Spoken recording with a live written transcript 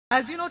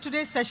As you know,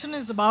 today's session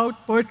is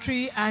about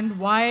poetry and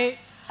why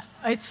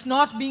it's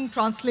not being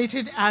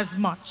translated as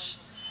much.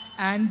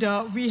 And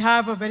we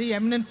have a very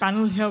eminent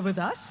panel here with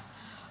us.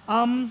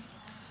 Um,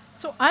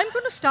 so I'm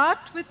going to start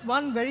with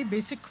one very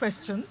basic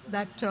question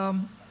that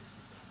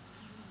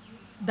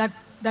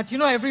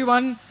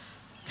everyone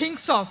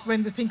thinks of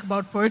when they think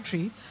about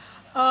poetry.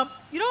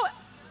 You know,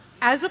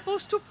 as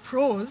opposed to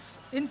prose,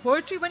 in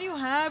poetry, when you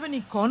have an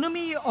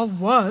economy of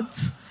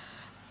words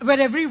where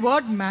every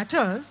word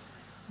matters,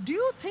 do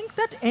you think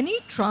that any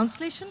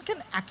translation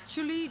can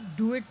actually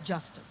do it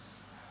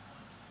justice?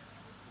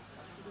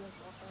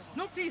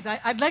 No, please,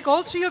 I'd like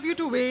all three of you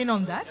to weigh in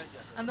on that.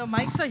 And the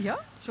mics are here.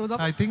 Show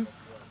them. I think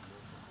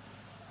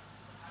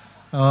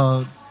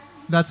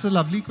that's a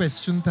lovely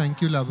question.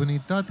 Thank you,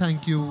 Labonita.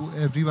 Thank you,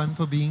 everyone,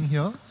 for being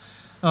here.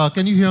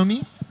 Can you hear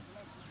me?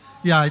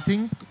 Yeah, I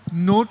think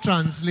no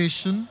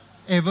translation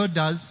ever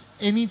does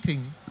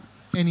anything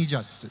any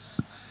justice.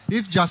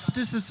 If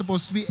justice is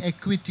supposed to be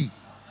equity,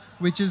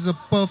 which is a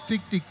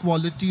perfect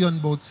equality on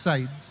both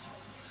sides,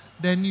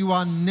 then you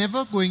are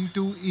never going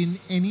to, in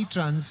any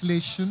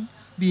translation,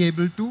 be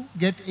able to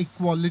get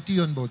equality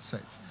on both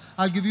sides.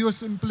 I'll give you a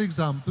simple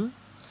example.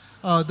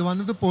 One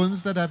of the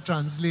poems that I've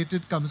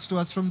translated comes to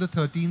us from the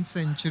 13th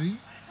century.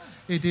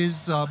 It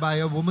is by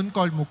a woman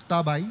called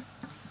Muktabai.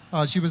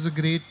 She was a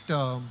great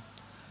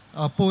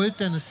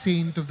poet and a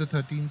saint of the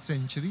 13th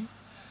century.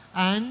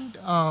 And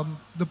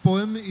the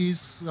poem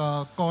is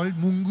called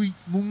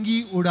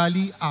Mungi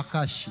Udali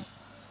Akashi.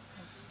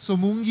 So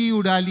Mungi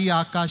Udali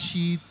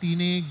Akashi,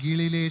 Tine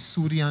Gilile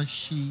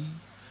Suryanshi.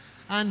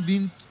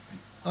 And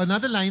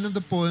another line of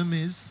the poem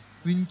is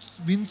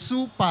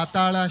Vinsu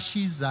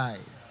Patalashi Zai.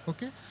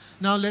 Okay?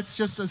 Now let's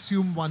just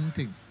assume one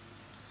thing.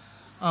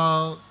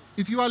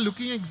 If you are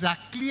looking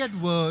exactly at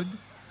word,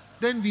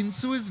 then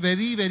Vinsu is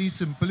very, very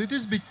simple. It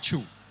is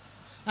Bichu.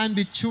 And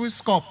Bichu is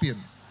scorpion.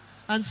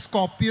 And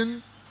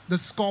scorpion, the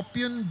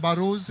scorpion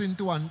burrows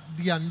into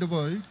the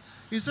underworld,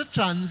 is a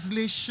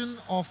translation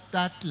of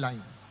that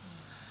line.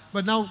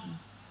 But now,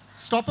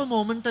 stop a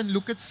moment and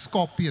look at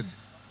scorpion.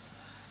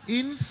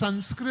 In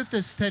Sanskrit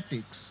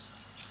aesthetics,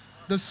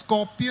 the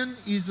scorpion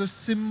is a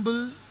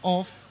symbol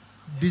of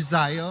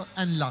desire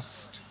and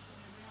lust.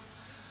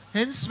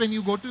 Hence, when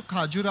you go to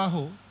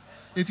Khajuraho,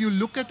 if you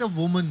look at a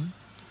woman,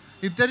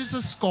 if there is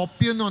a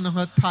scorpion on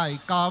her thigh,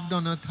 carved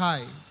on her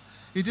thigh,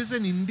 it is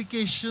an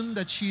indication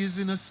that she is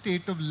in a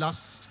state of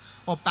lust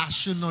or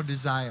passion or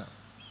desire.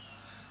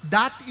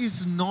 That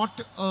is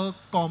not a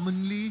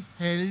commonly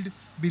held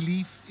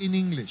belief in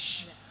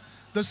English. Yes.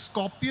 The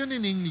scorpion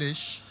in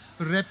English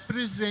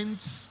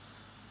represents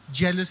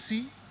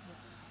jealousy,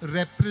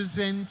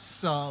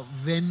 represents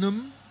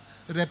venom,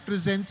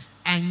 represents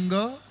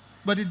anger,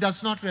 but it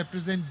does not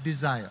represent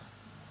desire.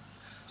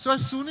 So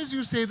as soon as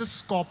you say the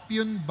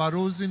scorpion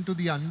burrows into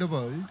the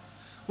underworld,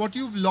 what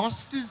you've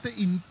lost is the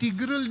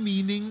integral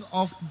meaning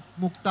of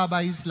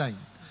Muktabai's line.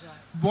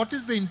 Right. What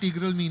is the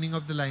integral meaning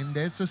of the line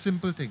there? It's a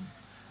simple thing.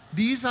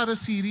 These are a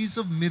series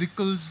of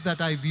miracles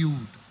that I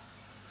viewed.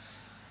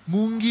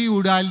 Mungi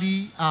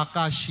Udali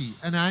Akashi,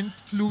 an ant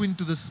flew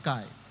into the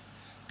sky.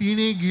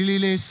 Tine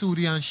Gilile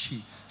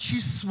Suryanshi,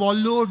 she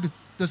swallowed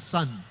the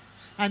sun.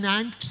 An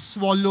ant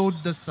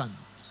swallowed the sun.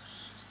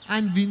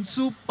 And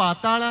Vinsu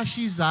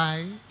Patalashi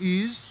Zai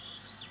is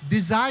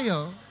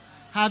desire,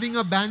 having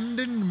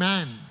abandoned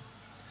man,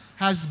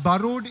 has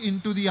burrowed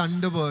into the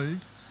underworld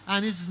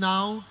and is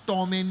now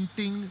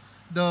tormenting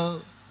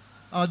the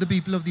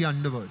people of the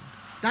underworld.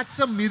 That's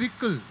a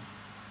miracle.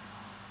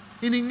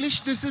 In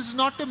English, this is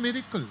not a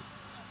miracle.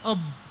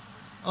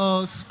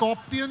 A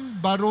scorpion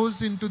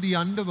burrows into the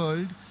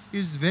underworld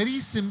is very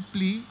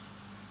simply,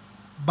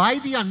 by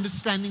the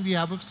understanding we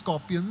have of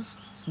scorpions,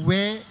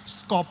 where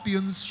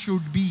scorpions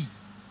should be.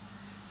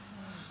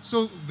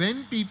 So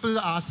when people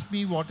ask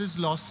me what is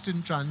lost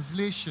in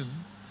translation,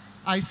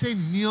 I say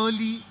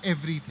nearly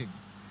everything.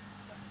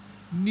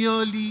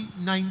 Nearly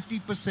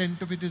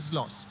 90% of it is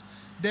lost.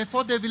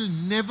 Therefore, there will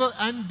never,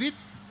 and with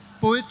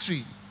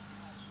poetry,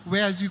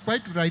 where, as you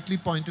quite rightly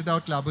pointed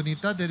out,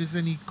 Labonita, there is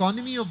an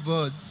economy of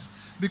words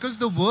because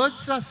the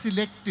words are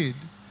selected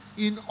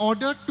in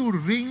order to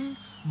ring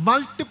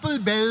multiple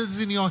bells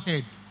in your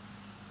head.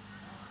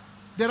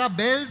 There are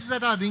bells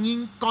that are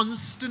ringing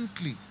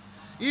constantly.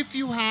 If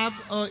you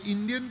have an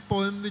Indian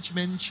poem which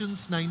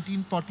mentions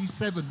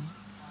 1947,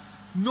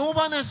 no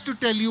one has to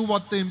tell you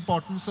what the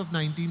importance of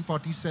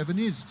 1947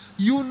 is.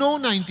 You know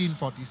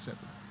 1947.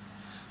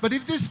 But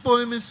if this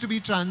poem is to be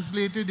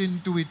translated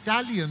into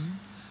Italian,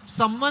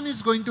 someone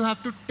is going to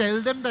have to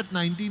tell them that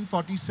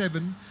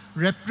 1947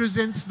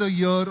 represents the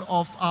year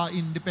of our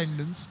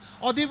independence,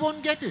 or they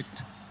won't get it.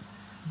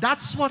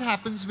 That's what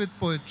happens with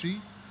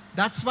poetry.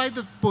 That's why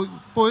the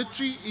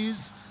poetry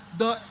is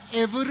the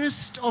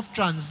Everest of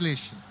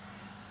translation.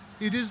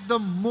 It is the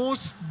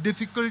most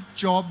difficult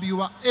job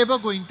you are ever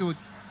going to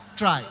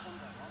try.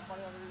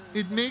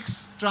 It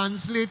makes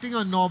translating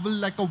a novel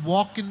like a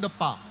walk in the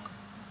park.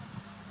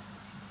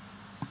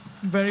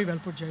 Very well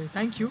put, Jerry.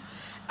 Thank you.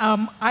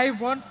 I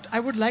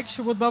would like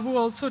Subodh Babu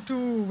also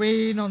to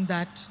weigh in on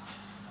that.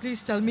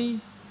 please tell me.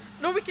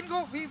 No, we can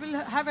go. We will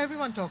have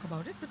everyone talk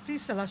about it. But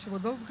please tell us,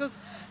 Subodh Babu, because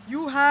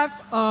you have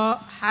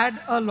had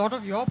a lot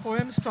of your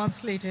poems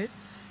translated.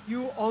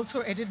 You also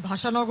edit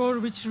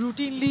Bhashanagar, which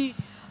routinely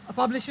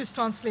publishes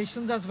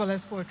translations as well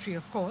as poetry,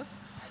 of course.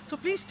 So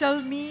please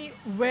tell me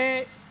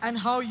where and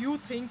how you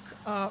think,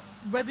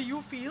 whether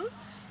you feel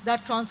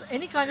that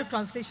any kind of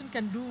translation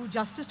can do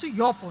justice to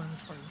your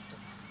poems, for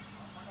instance.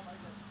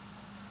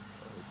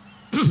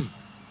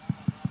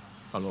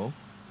 Hello,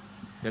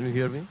 can you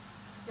hear me?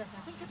 Yes,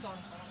 I think it's on.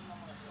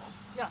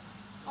 Yeah,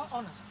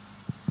 on it.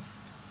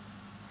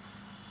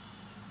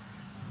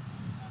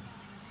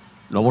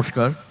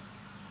 Namaskar.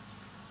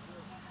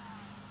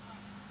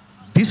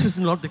 This is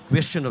not the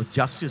question of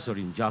justice or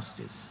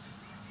injustice.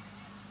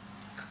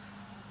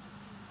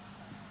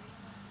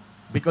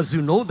 Because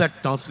you know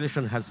that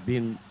translation has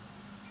been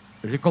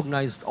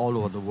recognized all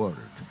over the world.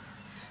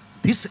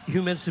 This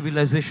human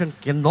civilization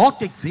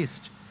cannot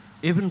exist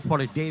even for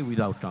a day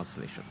without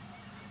translation.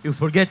 You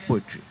forget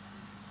poetry.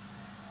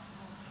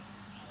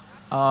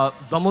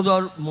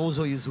 Damodar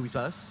Mauzo is with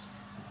us.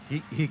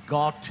 He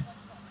got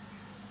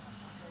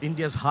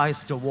India's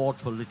highest award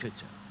for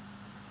literature,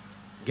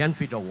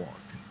 Gyanpith Award.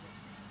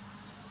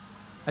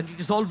 And it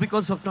is all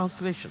because of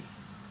translation.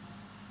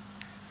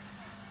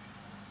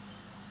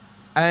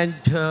 And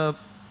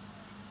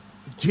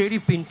Jerry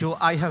Pinto,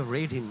 I have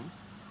read him.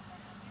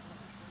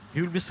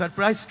 You will be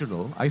surprised to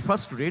know, I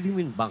first read him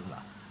in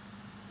Bangla.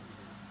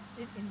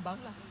 In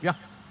Bangla? Yeah.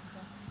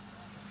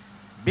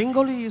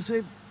 Bengali is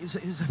a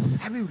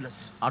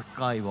fabulous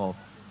archive of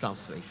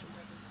translation.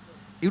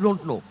 You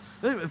don't know.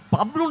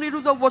 Pablo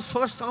Neruda was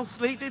first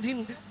translated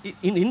in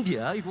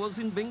India. It was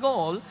in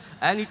Bengal,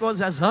 and it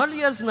was as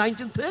early as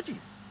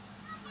 1930s.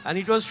 And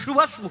it was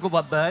Subhash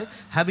Mukhopadhyay,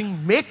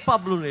 having met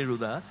Pablo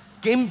Neruda,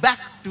 came back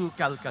to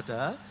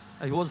Calcutta.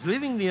 He was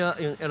living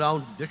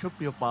around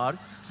Deshopriya Park,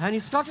 and he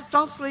started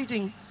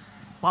translating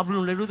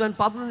Pablo Neruda, and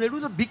Pablo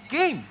Neruda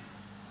became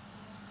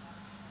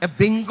a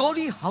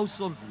Bengali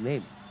household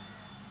name.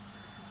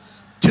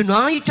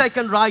 Tonight I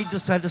can write the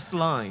saddest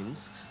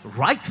lines.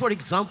 Write, for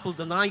example,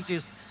 the night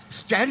is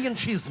starry and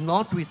she is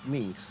not with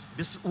me.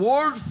 This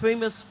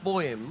world-famous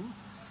poem,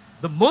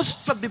 the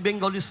most of the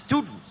Bengali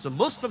students, the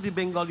most of the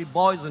Bengali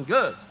boys and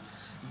girls,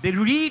 they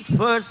read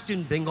first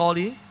in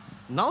Bengali.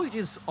 Now it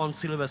is on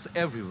syllabus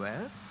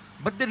everywhere,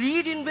 but they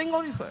read in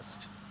Bengali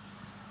first.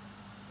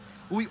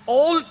 We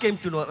all came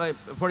to know,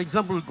 for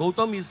example,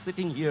 Gautam is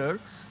sitting here.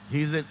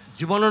 He is a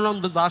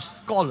Jivanananda Das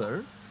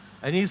scholar,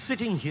 and he's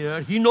sitting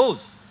here. He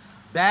knows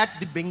that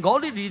the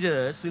Bengali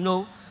readers,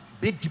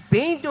 they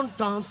depend on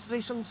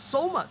translation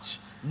so much.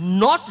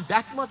 Not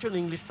that much on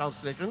English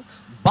translation,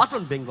 but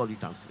on Bengali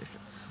translation.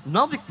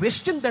 Now the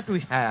question that we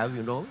have,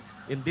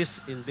 in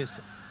this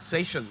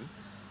session,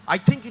 I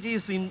think it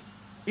is in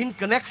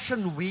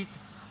connection with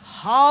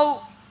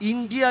how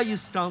India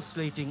is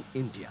translating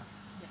India.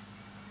 Yes.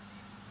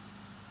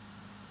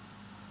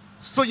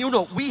 So,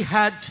 we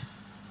had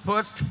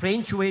first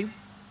French wave,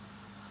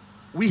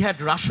 we had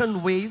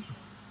Russian wave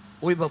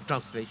of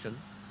translation,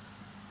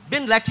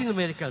 then Latin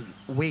American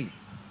wave.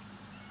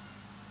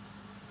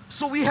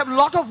 So we have a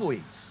lot of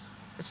waves.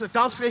 It's the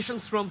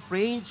translations from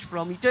French,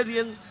 from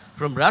Italian,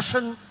 from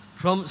Russian,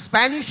 from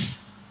Spanish,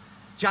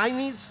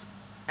 Chinese,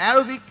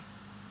 Arabic,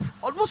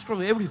 almost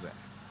from everywhere.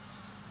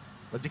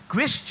 But the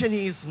question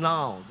is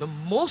now, the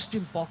most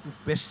important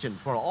question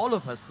for all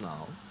of us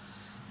now,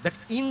 that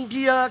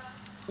India,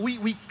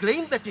 we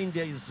claim that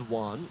India is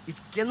one. It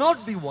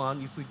cannot be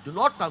one if we do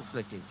not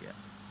translate India.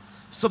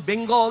 So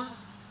Bengal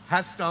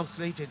has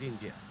translated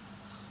India.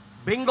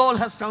 Bengal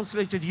has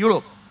translated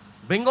Europe.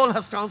 Bengal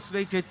has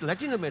translated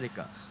Latin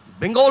America.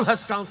 Bengal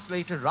has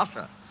translated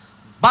Russia.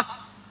 But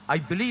I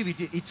believe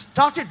it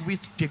started with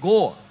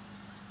Tagore.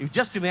 You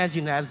just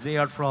imagine, as they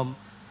are from,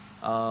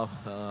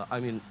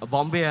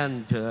 Bombay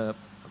and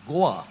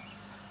Goa.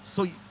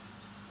 So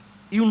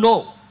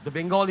the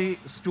Bengali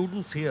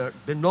students here,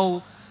 they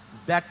know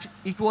that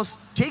it was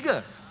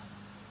Tagore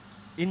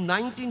in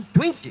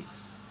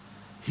 1920s.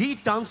 He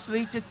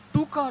translated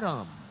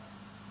Tukaram.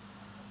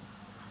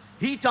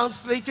 He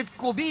translated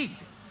Kabir.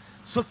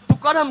 So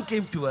Tukaram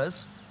came to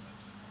us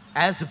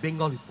as a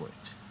Bengali poet.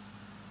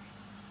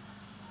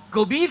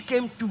 Kabir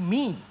came to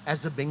me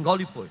as a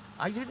Bengali poet.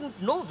 I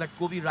didn't know that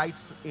Kabir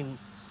writes in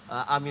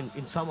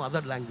some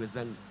other language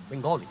than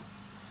Bengali.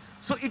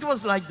 So it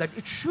was like that.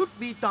 It should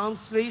be,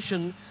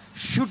 translation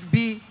should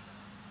be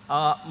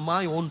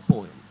my own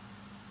poem,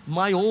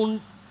 my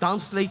own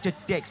translated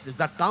text.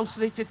 That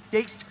translated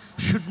text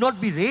should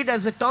not be read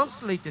as a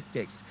translated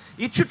text.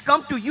 It should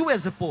come to you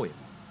as a poem.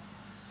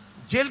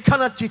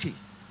 Jailkhana Chithi.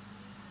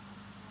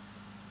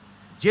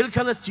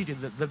 Jailkhana Chithi,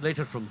 the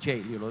letter from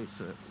jail, it's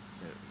the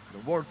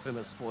world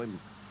famous poem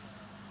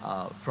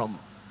from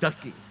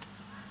Turkey.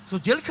 So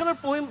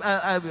Jailkhana poem,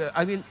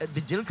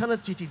 the Jailkhana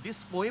Chithi,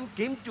 this poem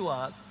came to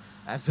us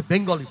as a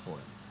Bengali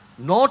poem,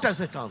 not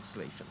as a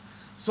translation.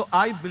 So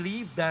I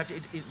believe that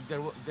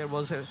there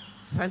was a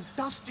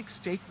fantastic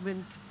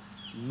statement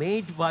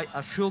made by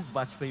Ashok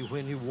Bajpayee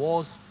when he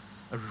was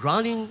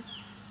running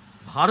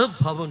Bharat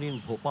Bhavan in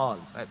Bhopal,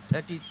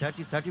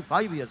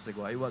 35 years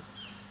ago. I was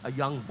a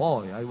young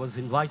boy. I was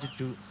invited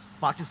to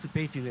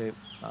participate in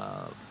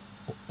a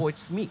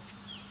poets meet.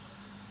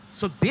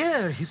 So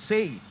there he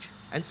said,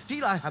 and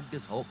still I have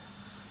this hope,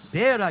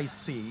 there I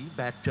see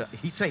that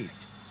he said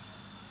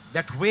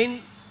that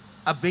when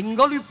a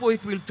Bengali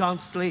poet will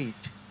translate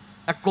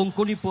a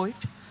Konkani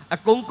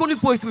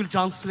poet will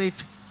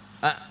translate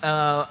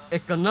a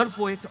Kannada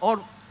poet, or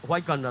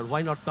why Kannada,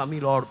 why not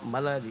Tamil or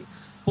Malayali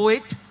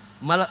poet,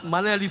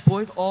 Malayali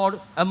poet, or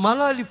a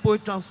Malayali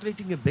poet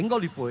translating a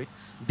Bengali poet.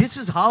 This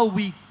is how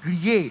we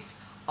create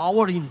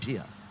our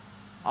India,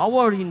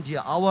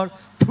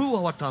 through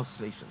our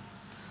translation.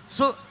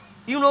 So,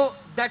 you know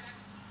that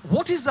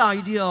what is the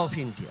idea of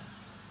India?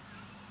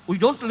 We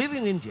don't live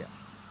in India.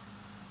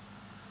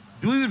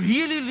 Do we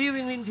really live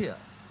in India?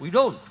 We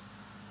don't.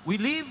 We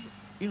live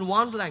in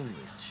one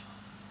language.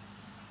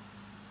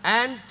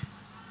 And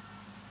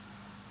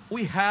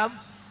we have,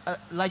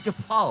 like a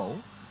plow,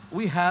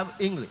 we have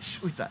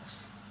English with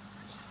us.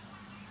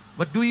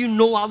 But do you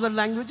know other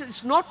languages?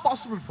 It's not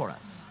possible for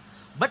us.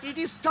 But it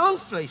is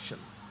translation.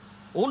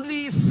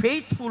 Only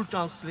faithful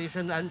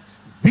translation and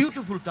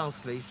beautiful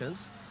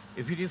translations.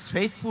 If it is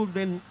faithful,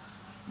 then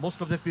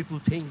most of the people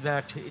think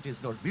that it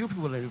is not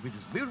beautiful, and if it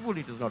is beautiful,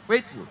 it is not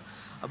faithful.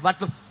 But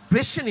the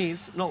question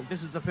is, no,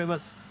 this is the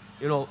famous,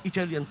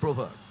 Italian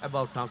proverb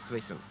about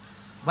translation.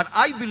 But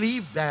I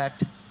believe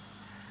that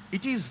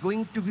it is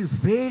going to be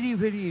very,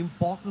 very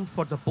important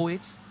for the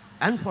poets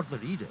and for the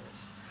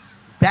readers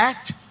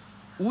that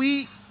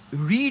we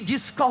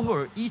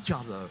rediscover each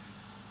other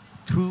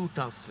through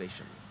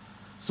translation.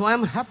 So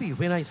I'm happy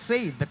when I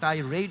say that I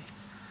read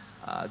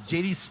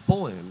Jerry's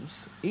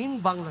poems in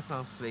Bangla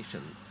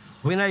translation.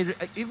 When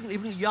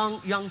even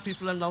young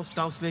people are now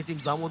translating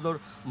Damodar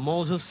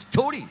Mauzo's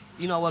story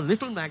in our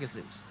little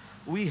magazines.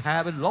 We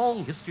have a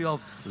long history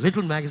of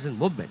little magazine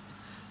movement.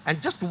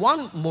 And just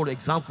one more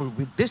example,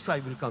 with this I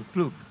will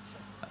conclude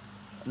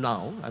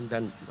now, and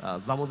then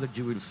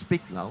Damodarji will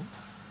speak now.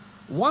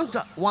 One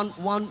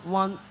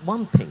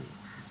thing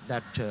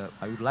that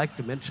I would like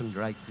to mention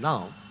right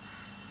now.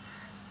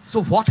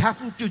 So what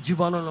happened to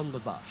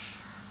Jivanananda Das?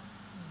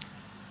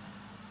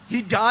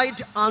 He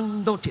died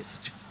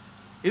unnoticed.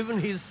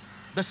 Even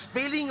the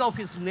spelling of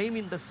his name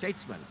in the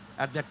Statesman,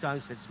 at that time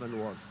Statesman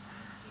was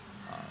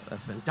a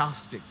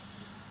fantastic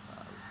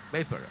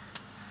paper.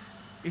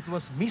 It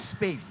was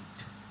misspelled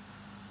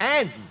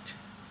and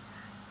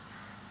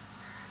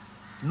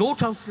no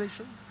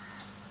translation,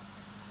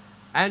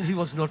 and he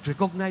was not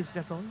recognized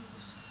at all.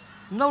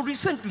 Now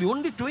recently,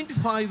 only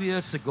 25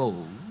 years ago,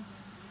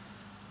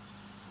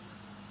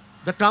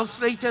 the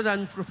translator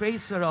and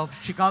professor of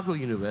Chicago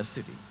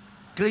University,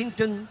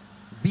 Clinton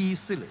B.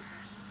 Seeley.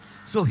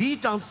 So he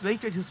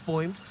translated his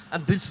poems,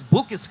 and this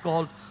book is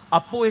called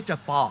A Poet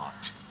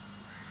Apart.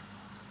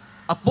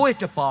 A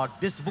Poet Apart,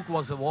 this book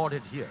was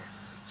awarded here.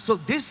 So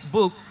this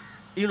book,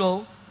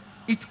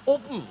 it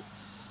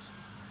opens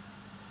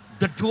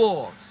the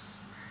doors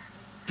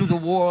to the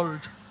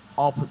world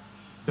of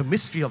the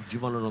mystery of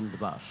Jivanananda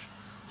Das.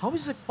 How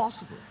is it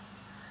possible?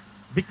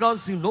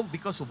 Because,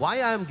 why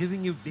I am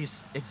giving you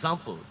this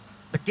example,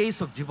 the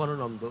case of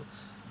Jivanananda,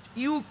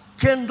 you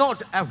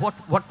cannot,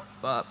 what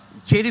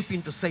Jerry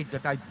Pinto said,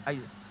 that I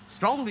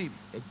strongly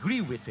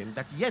agree with him,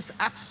 that yes,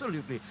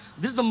 absolutely,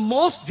 this is the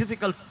most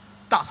difficult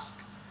task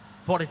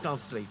for a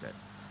translator.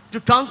 To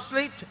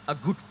translate a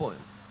good poem,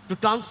 to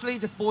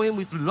translate a poem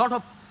with a lot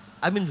of,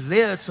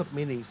 layers of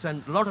meanings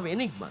and a lot of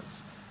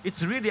enigmas.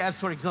 It's really, as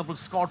for example,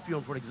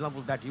 Scorpion, for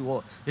example, that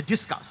you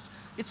discussed.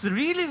 It's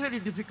really very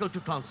difficult to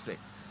translate.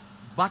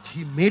 But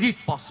he made it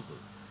possible.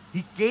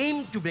 He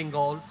came to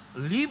Bengal,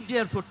 lived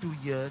there for 2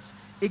 years.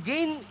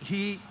 Again,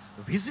 he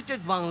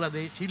visited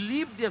Bangladesh. He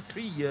lived there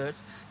 3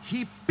 years.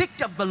 He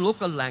picked up the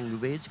local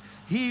language.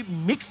 He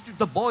mixed with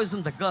the boys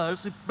and the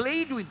girls. He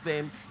played with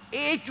them,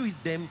 ate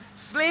with them,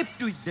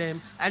 slept with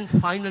them. And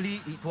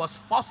finally, it was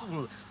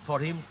possible for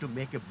him to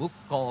make a book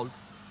called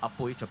A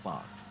Poet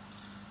Apart.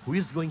 Who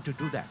is going to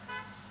do that?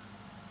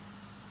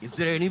 Is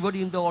there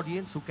anybody in the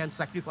audience who can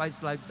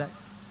sacrifice like that?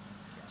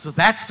 So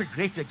that's a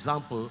great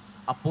example,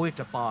 A Poet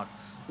Apart.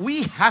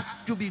 We have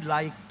to be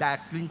like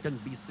that Clinton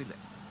B. Seeley.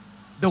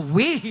 The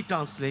way he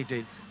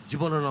translated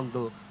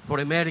Jivanananda for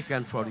America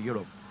and for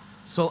Europe.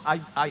 So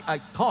I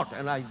thought,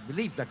 and I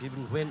believe that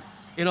even when,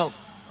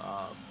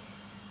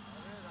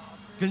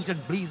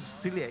 Clinton B.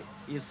 Seeley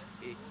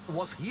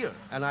was here,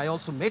 and I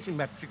also met him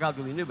at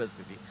Chicago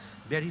University,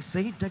 there he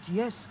said that,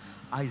 yes,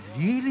 I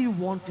really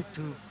wanted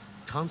to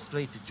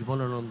translate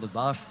Jivanananda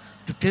Das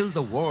to tell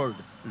the world,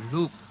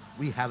 look,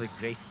 we have a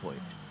great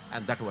poet.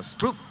 And that was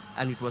proved,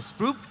 and it was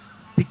proved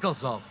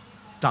because of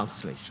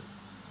translation.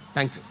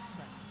 Thank you.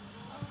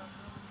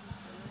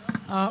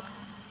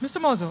 Mr.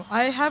 Mauzo,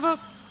 I have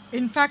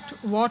in fact,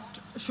 what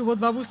Subodh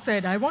Babu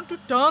said, I want to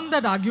turn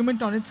that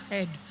argument on its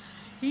head.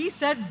 He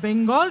said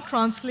Bengal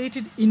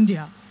translated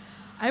India.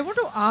 I want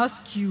to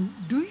ask you,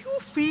 do you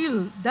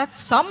feel that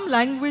some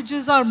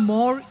languages are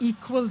more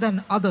equal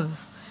than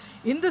others?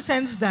 In the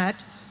sense that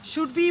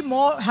should we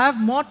have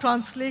more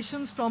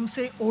translations from,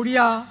 say,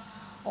 Odia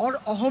or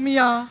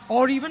Ohomia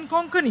or even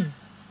Konkani?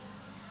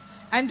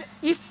 And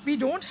if we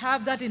don't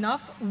have that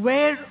enough,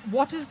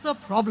 what is the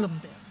problem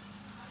there?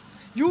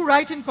 You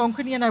write in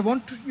Konkani, and I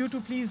want you to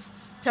please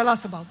tell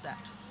us about that.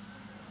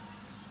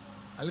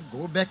 I'll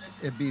go back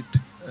a bit.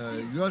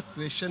 Your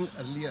question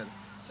earlier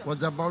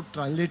was about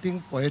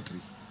translating poetry,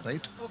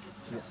 right? Okay.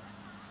 Yes.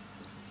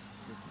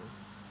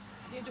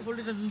 You need to hold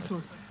it a little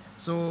closer.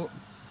 So,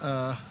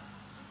 I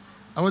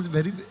was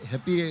very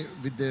happy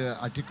with the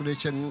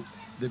articulation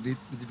with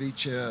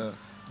which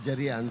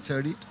Jerry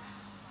answered it.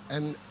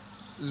 And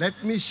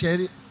let me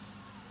share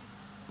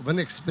one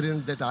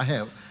experience that I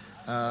have.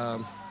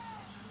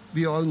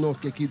 We all know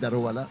Keki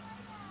Darawala.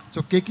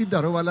 So Keki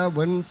Darawala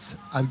once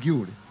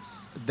argued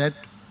that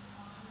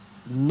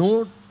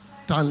no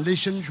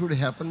translation should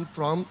happen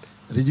from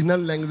regional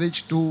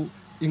language to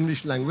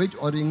English language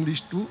or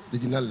English to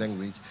regional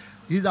language.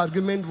 His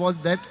argument was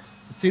that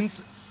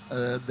since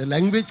the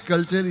language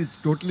culture is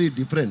totally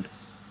different,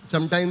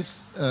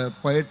 sometimes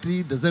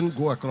poetry doesn't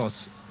go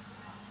across.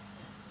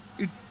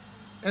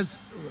 As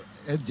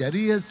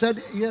Jerry has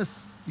said,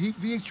 yes,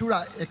 we should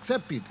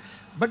accept it.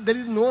 But there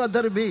is no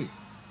other way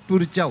to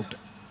reach out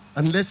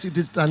unless it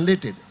is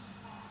translated.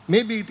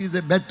 Maybe it is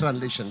a bad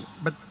translation,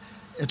 but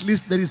at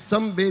least there is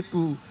some way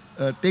to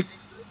take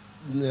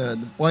the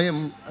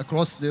poem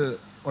across the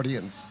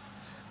audience,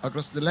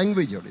 across the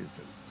language audience.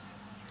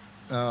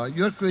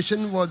 Your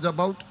question was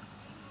about?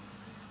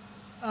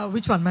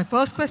 Which one? My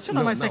first question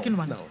or my second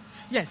one? No.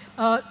 Yes,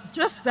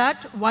 just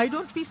that, why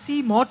don't we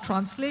see more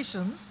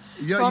translations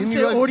from, say,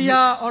 your,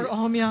 Odia or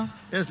Ohomia?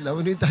 Yes,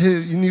 Labonita,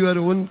 in your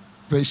own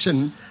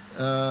question,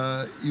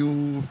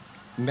 you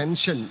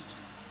mentioned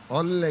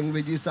all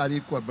languages are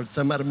equal, but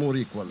some are more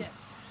equal.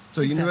 Yes.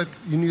 So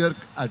exactly. in your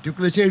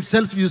articulation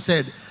itself, you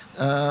said,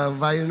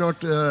 why not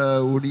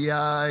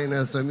Odia and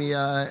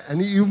Assamia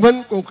and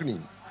even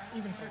Konkani?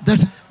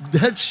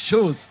 That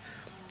shows,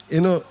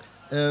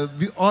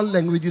 all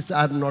languages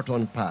are not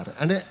on par.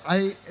 And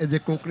I, as a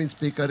Konkani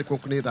speaker, a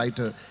Konkani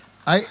writer,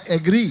 I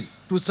agree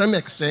to some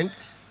extent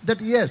that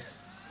yes,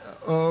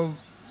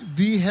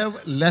 we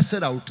have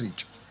lesser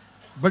outreach,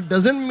 but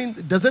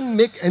doesn't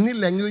make any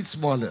language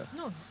smaller.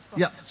 No.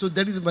 Yeah, so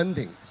that is one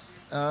thing.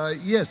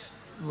 Yes,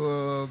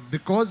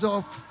 because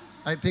of,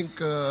 I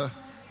think,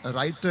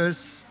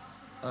 writers,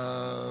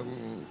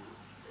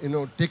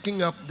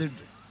 taking up the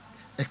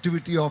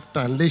activity of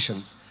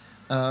translations.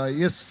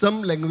 Yes,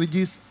 some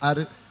languages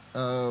are,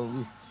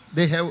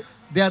 they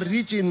are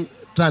rich in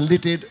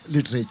translated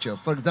literature.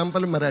 For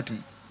example,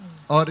 Marathi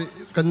or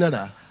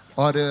Kannada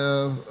or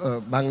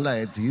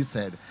Bangla, as he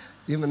said,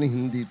 even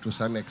Hindi to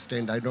some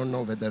extent. I don't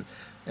know whether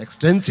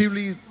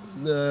extensively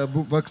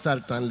works are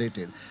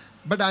translated.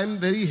 But I'm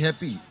very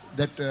happy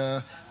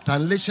that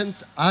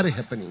translations are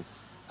happening.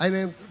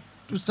 And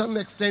to some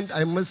extent,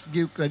 I must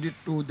give credit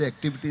to the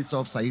activities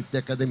of Sahitya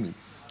Academy,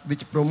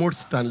 which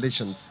promotes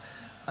translations.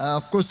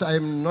 Of course, I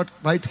am not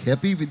quite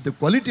happy with the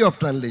quality of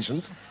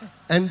translations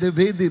and the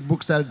way the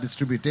books are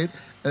distributed.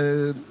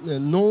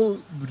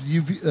 No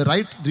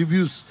right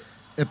reviews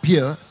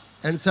appear,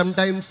 and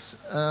sometimes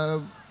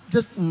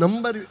just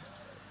number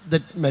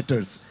that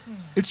matters.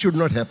 It should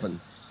not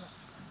happen.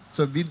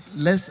 So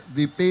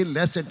we pay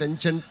less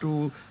attention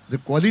to the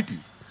quality.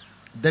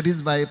 That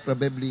is why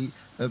probably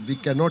we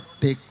cannot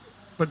take,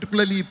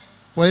 particularly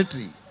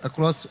poetry,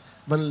 across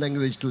one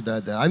language to the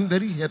other. I'm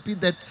very happy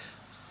that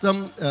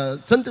some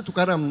Sant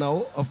Tukaram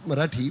now of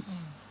Marathi,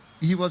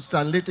 he is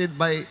translated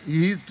by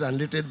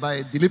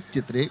Dilip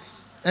Chitre,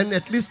 and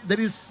at least there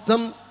is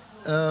some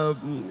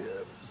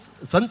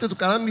Sant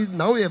Tukaram is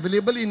now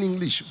available in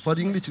English for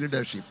English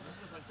readership.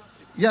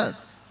 Yeah,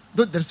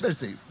 that's what I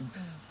say.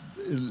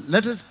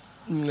 Let us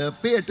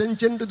pay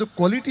attention to the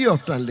quality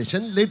of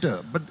translation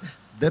later, but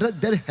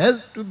there has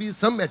to be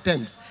some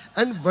attempts.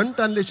 And one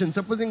translation,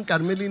 supposing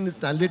Carmelin is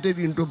translated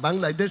into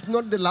Bangla, that's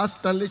not the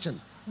last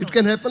translation. No. It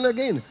can happen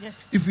again.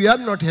 Yes. If we are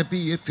not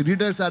happy, if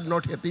readers are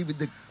not happy with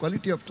the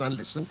quality of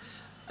translation,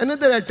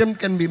 another attempt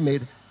can be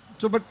made.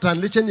 So, but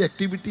translation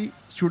activity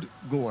should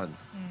go on.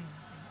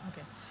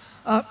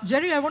 Okay.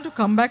 Jerry, I want to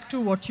come back to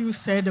what you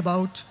said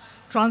about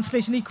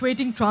translation,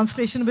 equating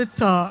translation with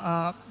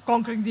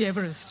conquering the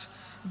Everest.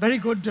 Very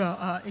good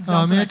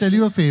example. May I tell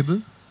you a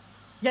fable?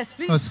 Yes,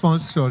 please. A small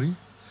story.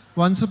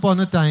 Once upon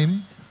a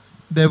time,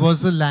 there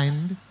was a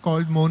land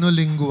called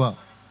Monolingua.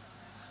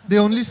 They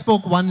only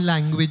spoke one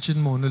language in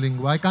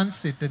Monolingua. I can't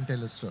sit and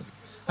tell a story.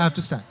 I have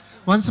to stand.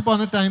 Once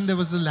upon a time, there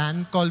was a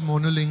land called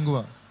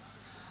Monolingua.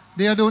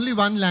 They had only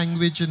one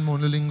language in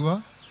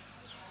Monolingua,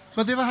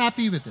 but they were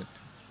happy with it.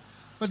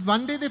 But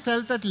one day they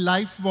felt that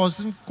life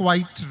wasn't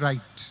quite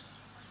right.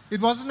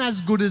 It wasn't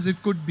as good as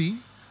it could be.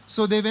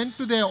 So they went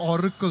to their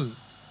oracle,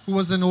 who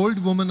was an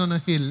old woman on a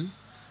hill,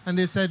 and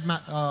they said,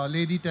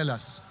 lady, tell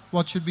us,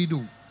 what should we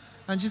do?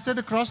 And she said,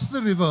 across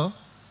the river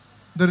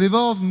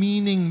of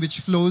meaning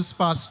which flows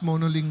past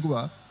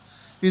Monolingua,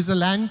 is a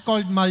land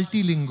called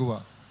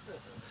Multilingua.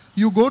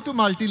 You go to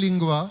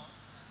Multilingua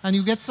and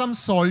you get some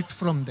salt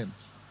from them.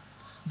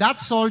 That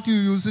salt you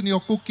use in your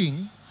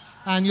cooking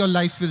and your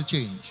life will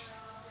change.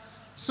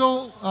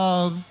 So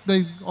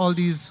all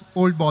these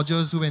old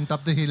bodgers who went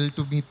up the hill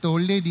to meet the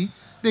old lady,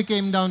 they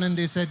came down and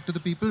they said to the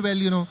people, well,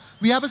 you know,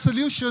 we have a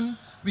solution.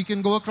 We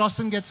can go across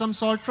and get some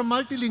salt from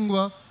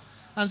Multilingua.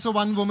 And so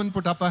one woman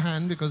put up her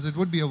hand, because it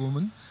would be a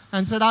woman,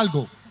 and said, I'll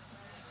go.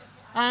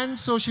 And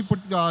so she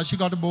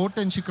got a boat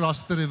and she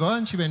crossed the river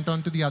and she went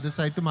on to the other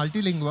side to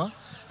Multilingua.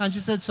 And she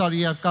said,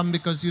 sorry, I've come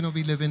because, you know,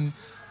 we live in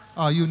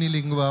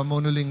unilingua,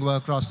 monolingua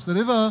across the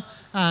river,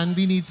 and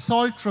we need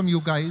salt from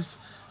you guys.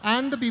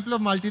 And the people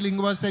of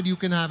Multilingua said, you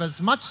can have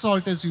as much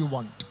salt as you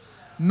want.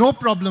 No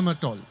problem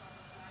at all.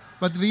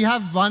 But we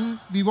have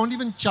we won't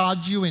even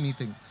charge you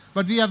anything.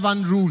 But we have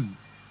one rule.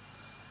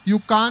 You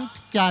can't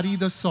carry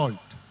the salt.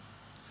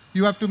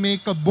 You have to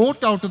make a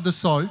boat out of the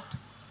salt,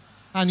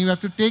 and you have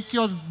to take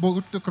your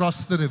boat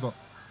across the river.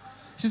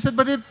 She said,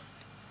 but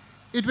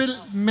it will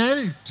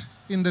melt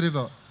in the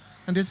river.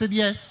 And they said,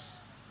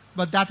 yes,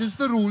 but that is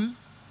the rule.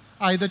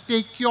 Either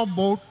take your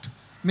boat,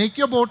 make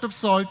your boat of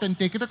salt and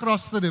take it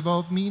across the river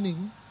of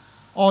meaning,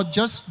 or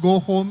just go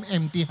home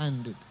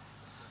empty-handed.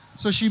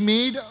 So she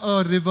made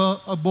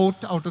a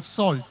boat out of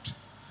salt.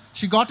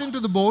 She got into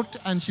the boat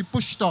and she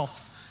pushed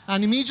off.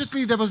 And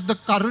immediately there was the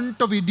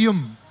current of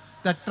idiom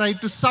that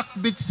tried to suck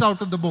bits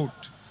out of the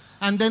boat.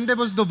 And then there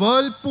was the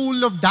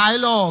whirlpool of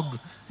dialogue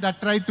that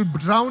tried to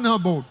drown her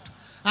boat.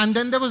 And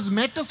then there was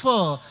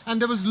metaphor, and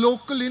there was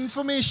local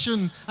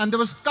information, and there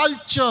was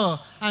culture.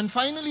 And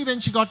finally, when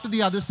she got to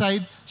the other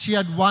side, she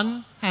had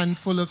one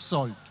handful of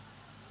salt.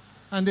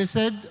 And they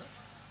said,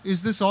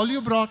 is this all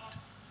you brought?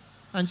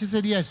 And she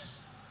said,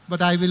 yes,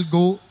 but I will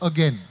go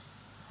again.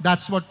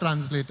 That's what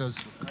translators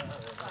do.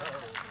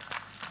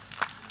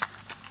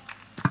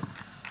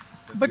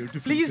 But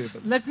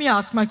please let me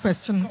ask my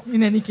question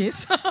in any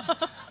case.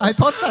 I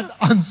thought that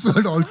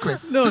answered all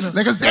questions. No.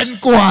 Like a Zen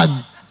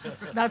koan.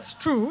 That's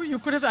true. You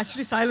could have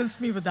actually silenced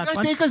me with that I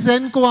one. take a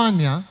Zen koan,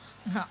 yeah?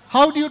 Yeah.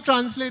 How do you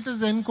translate a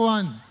Zen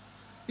koan?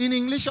 In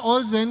English,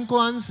 all Zen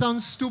koans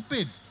sound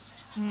stupid.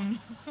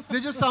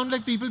 They just sound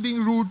like people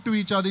being rude to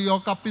each other.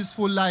 Your cup is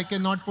full, I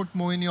cannot put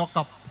more in your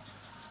cup.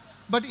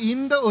 But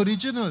in the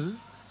original,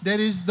 there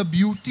is the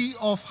beauty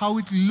of how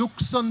it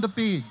looks on the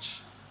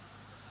page.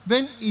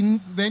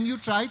 When you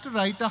try to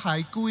write a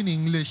haiku in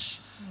English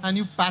and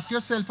you pat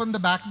yourself on the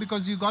back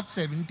because you got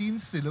 17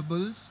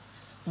 syllables,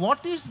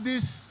 what is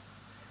this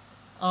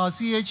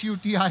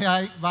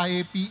CHUTIIYAPA?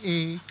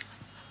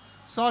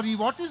 Sorry,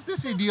 what is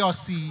this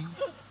idiocy?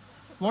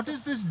 What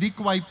is this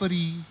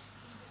dickwipery?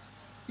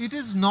 It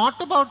is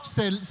not about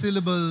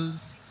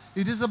syllables.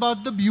 It is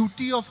about the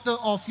beauty of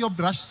your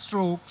brush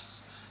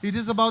strokes. It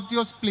is about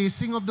your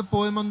placing of the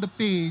poem on the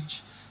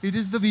page. It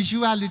is the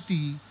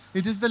visuality.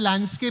 It is the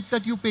landscape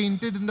that you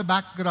painted in the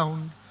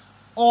background.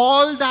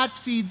 All that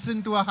feeds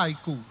into a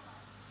haiku.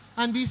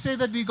 And we say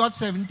that we got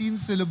 17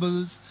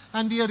 syllables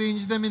and we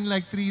arrange them in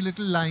like 3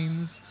 little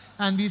lines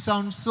and we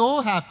sound so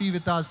happy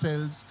with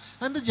ourselves.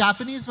 And the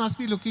Japanese must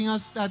be looking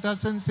at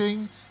us and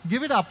saying,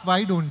 give it up,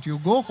 why don't you?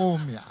 Go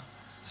home, yeah.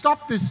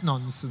 Stop this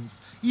nonsense.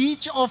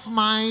 Each of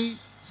my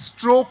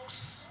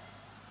strokes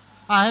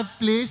I have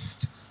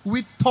placed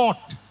with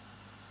thought.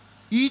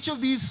 Each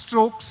of these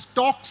strokes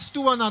talks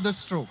to another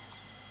stroke.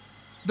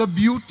 The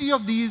beauty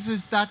of these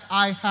is that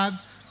I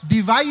have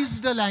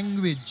devised a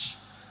language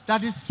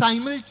that is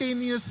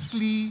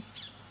simultaneously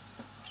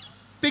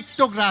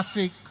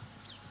pictographic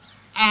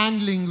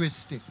and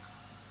linguistic.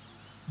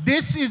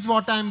 This is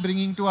what I'm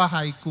bringing to a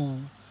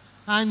haiku.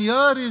 And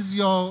here is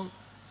your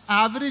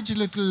average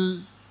little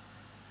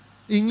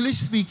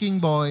English-speaking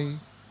boy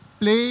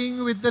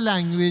playing with the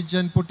language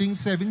and putting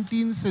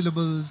 17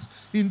 syllables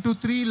into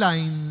 3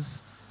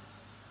 lines,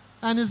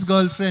 and his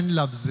girlfriend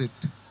loves it.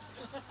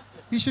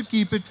 He should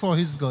keep it for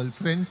his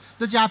girlfriend.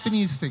 The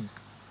Japanese think.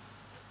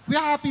 We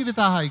are happy with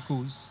our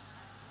haikus.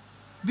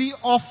 We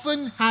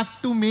often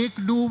have to make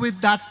do with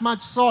that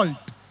much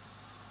salt.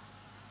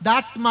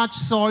 That much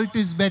salt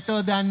is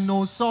better than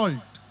no salt.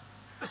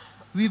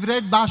 We've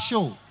read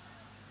Basho,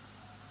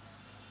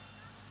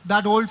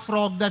 that old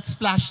frog that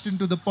splashed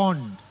into the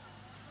pond.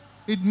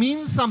 It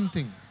means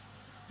something.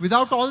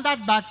 Without all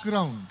that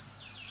background,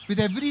 with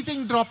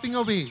everything dropping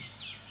away,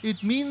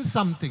 it means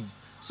something.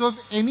 So if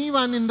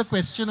anyone in the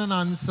question and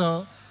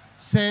answer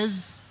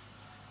says,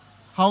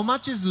 how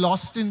much is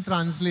lost in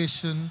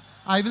translation,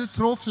 I will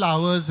throw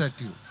flowers at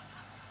you.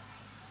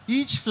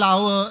 Each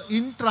flower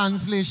in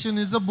translation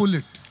is a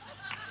bullet.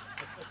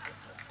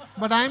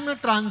 But I'm a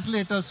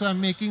translator, so I'm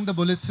making the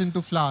bullets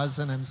into flowers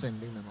and I'm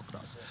sending them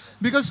across.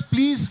 Because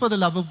please, for the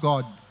love of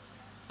God,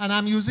 and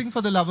I'm using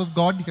for the love of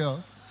God here,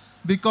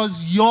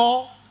 because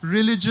your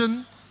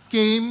religion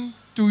came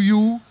to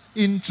you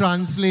in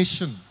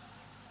translation.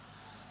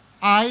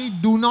 I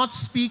do not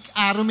speak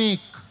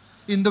Aramaic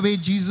in the way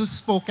Jesus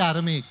spoke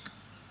Aramaic.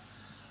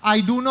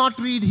 I do not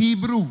read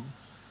Hebrew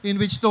in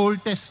which the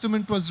Old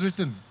Testament was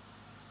written.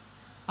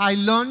 I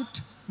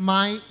learnt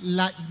my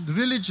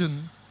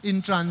religion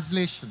in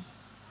translation.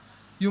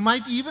 You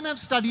might even have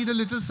studied a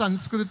little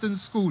Sanskrit in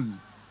school,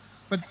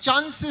 but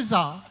chances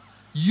are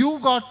You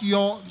got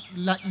your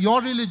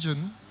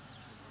religion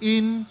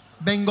in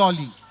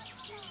Bengali,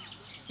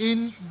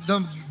 in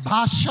the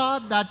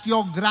bhasha that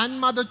your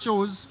grandmother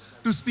chose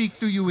to speak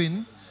to you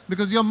in,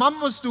 because your mum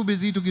was too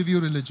busy to give you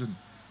religion.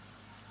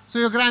 So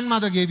your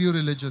grandmother gave you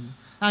religion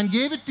and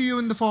gave it to you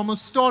in the form of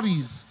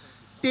stories,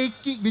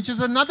 which is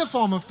another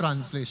form of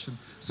translation.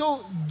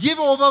 So give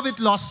over with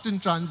lost in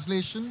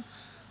translation.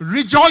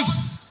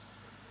 Rejoice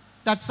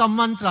that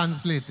someone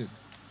translated.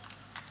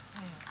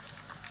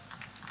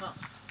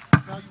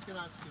 Now you can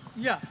ask him.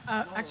 Yeah,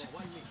 actually.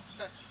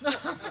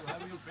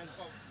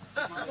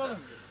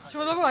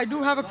 Subodh, I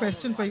do have a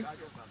question for you.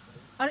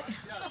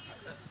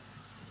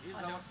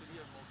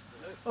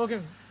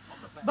 Okay,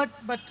 but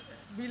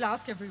we'll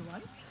ask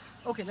everyone.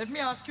 Okay, let me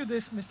ask you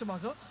this, Mr.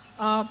 Mauzo.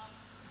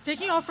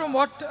 Taking off from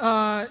what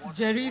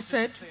Jerry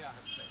said,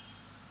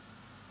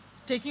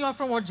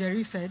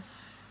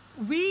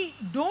 we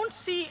don't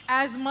see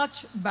as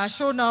much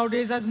basho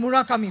nowadays as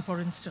Murakami, for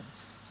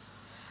instance.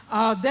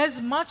 There's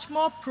much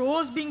more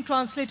prose being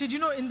translated. You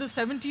know, in the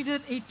 70s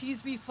and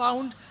 80s, we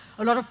found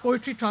a lot of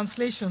poetry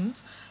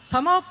translations.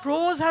 Somehow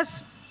prose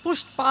has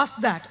pushed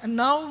past that. And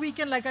now we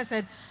can, like I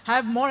said,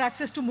 have more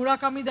access to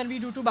Murakami than we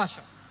do to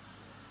basho.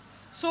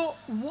 So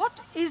what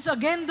is,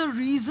 again, the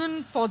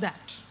reason for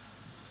that?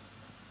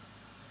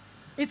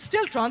 It's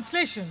still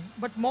translation,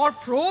 but more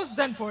prose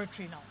than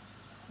poetry now.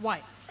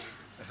 Why?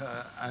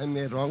 I'm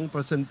a wrong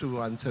person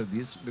to answer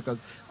this because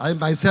I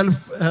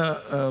myself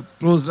a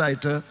prose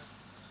writer.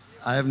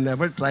 I have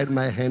never tried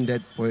my hand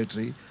at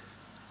poetry.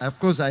 Of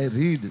course, I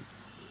read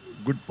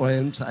good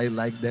poems. I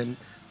like them.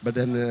 But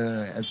then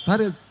as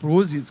far as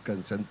prose is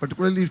concerned,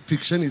 particularly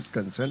fiction is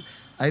concerned,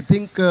 I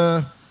think,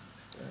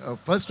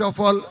 first of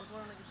all,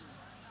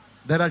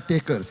 there are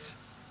takers,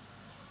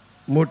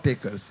 more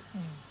takers.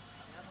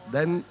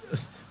 Then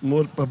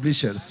more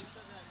publishers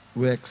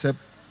who accept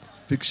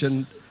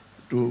fiction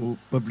to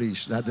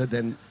publish rather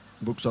than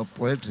books of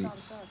poetry.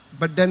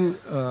 But then,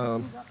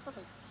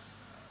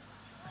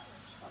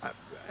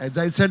 as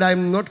I said,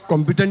 I'm not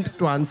competent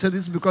to answer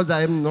this because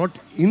I am not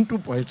into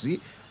poetry.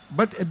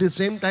 But at the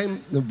same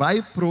time,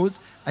 by prose,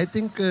 I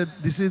think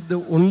this is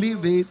the only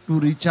way to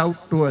reach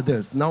out to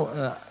others.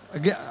 Now,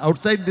 again,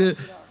 outside the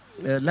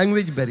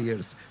language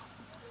barriers,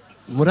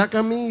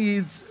 Murakami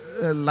is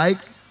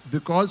liked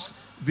because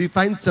we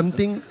find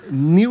something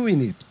new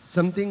in it,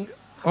 something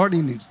odd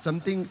in it,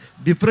 something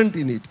different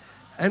in it.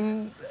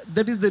 And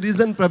that is the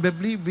reason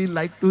probably we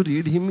like to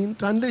read him in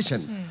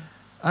translation.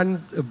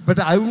 But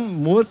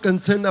I'm more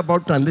concerned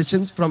about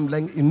translations from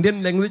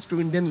Indian language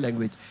to Indian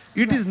language.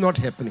 It is not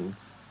happening.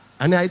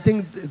 And I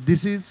think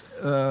this is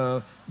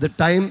the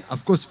time,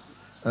 of course,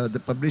 the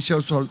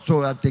publishers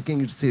also are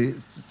taking it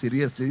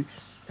seriously,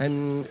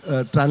 and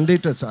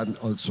translators are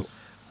also.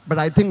 But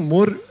I think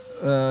more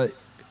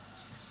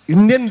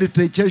Indian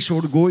literature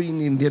should go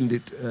in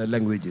Indian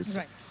languages.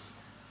 Right.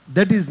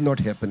 That is not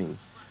happening.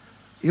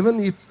 Even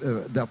if,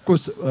 of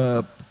course,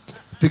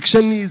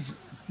 fiction is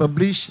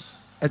published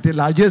at a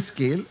larger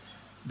scale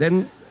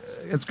than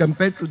as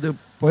compared to the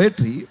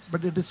poetry,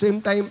 but at the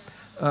same time,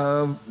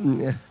 I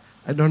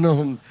don't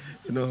know,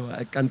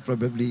 I can't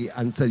probably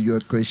answer your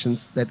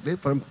questions that way.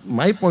 From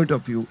my point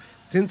of view,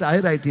 since I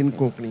write in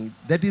Konkani,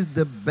 that is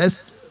the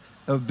best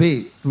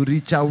way to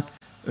reach out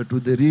to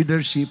the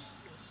readership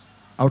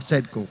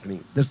outside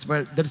Konkani.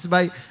 That's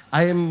why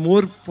I am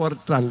more for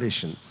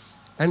translation.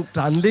 And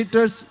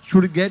translators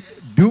should get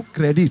due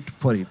credit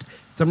for it.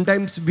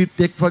 Sometimes we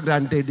take for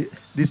granted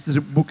this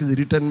book is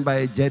written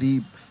by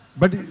Jerry,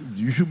 but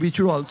we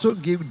should also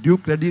give due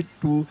credit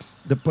to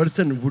the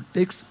person who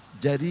takes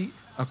Jerry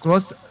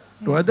across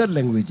to other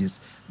languages.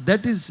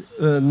 That is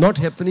not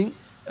happening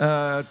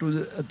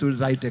to the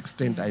right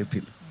extent, I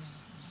feel.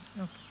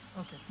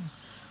 Okay.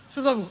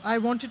 Subodh, I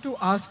wanted to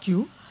ask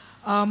you,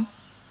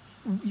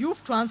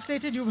 you've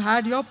translated, you've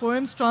had your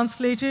poems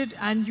translated,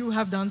 and you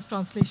have done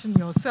translation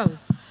yourself.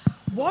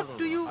 What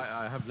do you...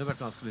 I have never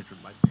translated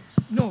my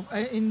poems. No,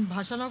 in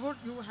Bhashanagor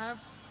you have...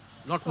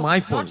 Not my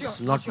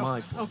poems, not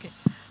my poems. Okay.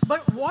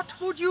 But what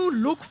would you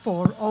look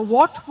for, or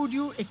what would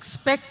you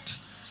expect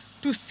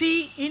to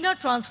see in a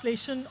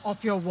translation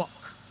of your work?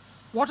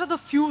 What are the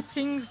few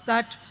things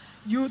that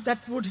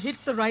would hit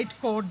the right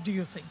chord, do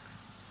you think?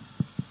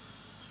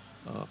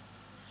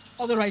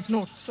 Or the right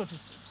notes, so to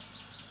speak?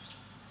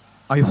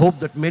 I hope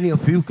that many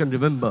of you can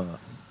remember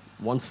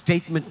one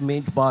statement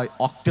made by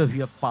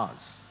Octavio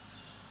Paz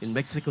in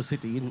Mexico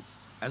City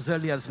as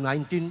early as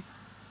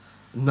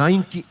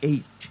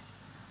 1998.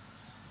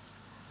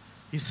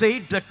 He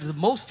said that the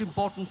most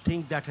important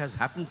thing that has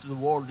happened to the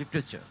world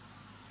literature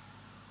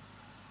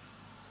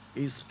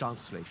is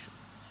translation.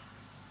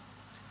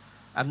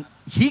 And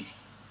he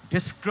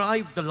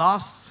described the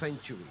last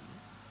century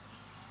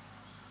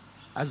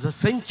as a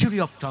century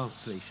of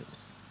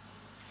translations.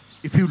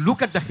 If you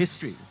look at the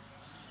history,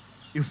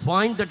 you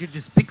find that it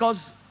is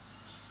because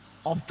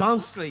of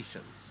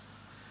translations.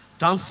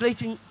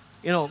 Translating,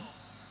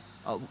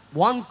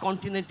 one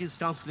continent is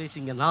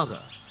translating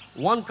another.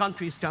 One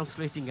country is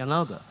translating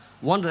another.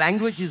 One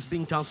language is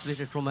being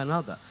translated from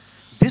another.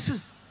 This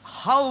is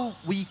how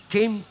we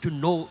came to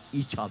know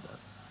each other.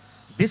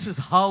 This is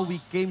how we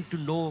came to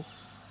know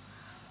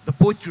the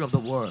poetry of the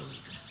world,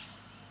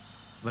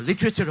 the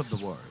literature of the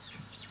world.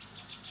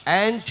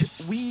 And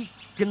we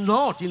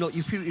cannot,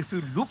 if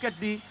you look at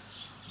the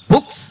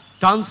books,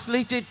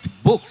 translated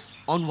books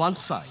on one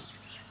side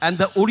and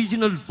the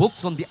original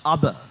books on the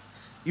other,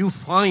 you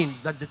find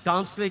that the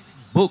translated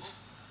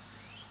books,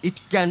 it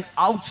can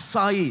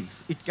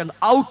outsize, it can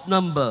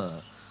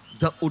outnumber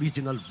the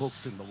original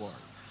books in the world.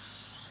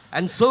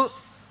 And so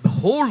the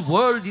whole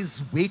world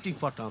is waiting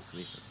for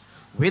translation,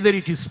 whether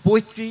it is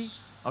poetry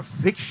or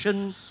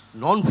fiction,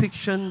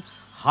 non-fiction,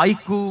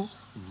 haiku,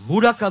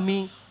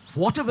 Murakami,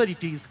 whatever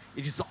it is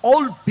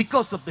all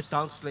because of the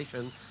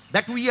translation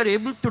that we are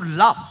able to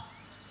laugh,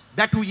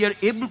 that we are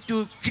able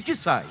to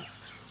criticize,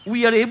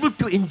 we are able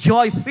to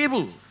enjoy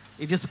fable.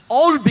 It is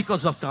all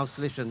because of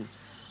translation.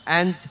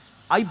 And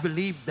I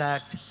believe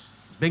that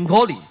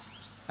Bengali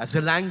as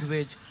a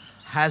language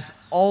has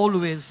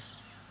always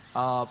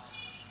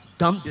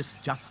done this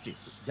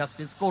justice,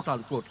 quote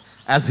unquote,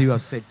 as you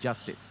have said,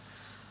 justice.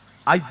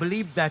 I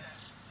believe that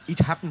it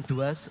happened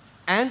to us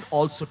and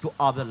also to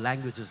other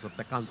languages of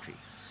the country.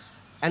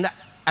 And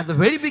at the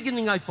very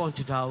beginning, I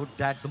pointed out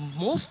that the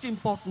most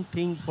important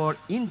thing for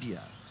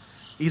India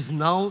is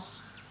now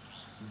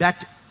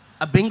that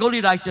a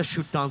Bengali writer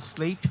should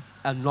translate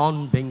a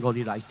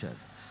non-Bengali writer.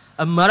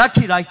 A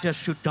Marathi writer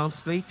should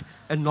translate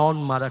a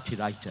non-Marathi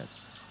writer.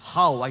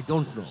 How? I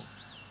don't know.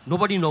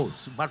 Nobody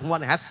knows, but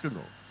one has to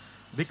know.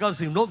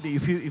 Because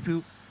if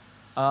you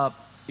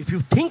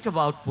think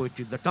about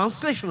poetry, the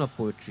translation of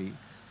poetry,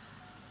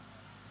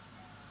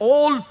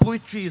 all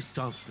poetry is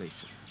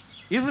translation,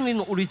 even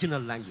in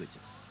original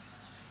languages.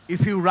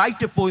 If you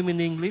write a poem in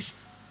English,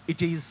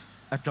 it is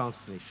a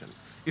translation.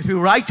 If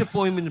you write a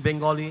poem in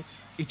Bengali,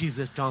 it is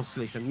a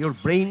translation. Your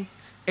brain,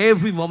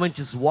 every moment,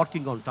 is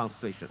working on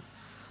translation.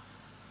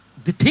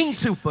 The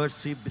things you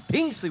perceive, the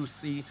things you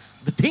see,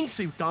 the things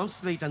you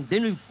translate, and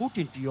then you put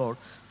into your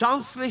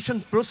translation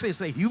process.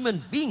 A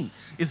human being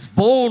is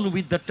born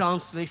with the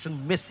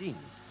translation machine.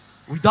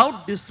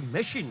 Without this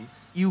machine,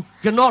 you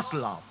cannot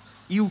laugh,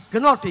 you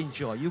cannot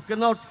enjoy, you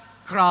cannot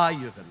cry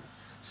even.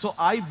 So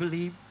I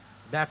believe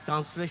that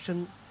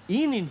translation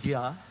in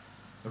India,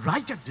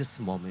 right at this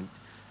moment,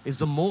 is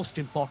the most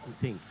important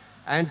thing.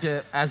 And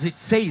as it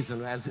says,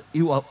 and as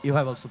you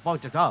have also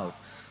pointed out,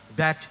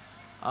 that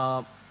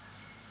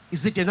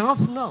is it enough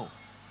now?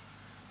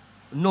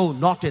 No,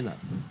 not enough.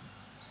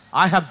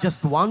 I have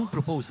just one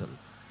proposal.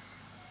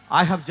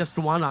 I have just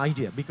one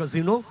idea. Because,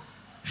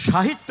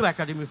 Sahitya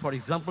Academy, for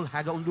example,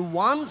 had only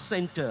one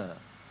center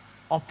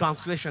of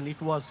translation.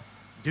 It was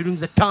during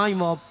the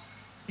time of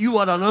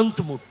U.R.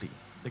 Anantamurthy,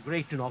 the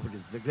great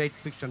novelist, the great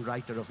fiction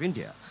writer of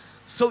India.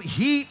 So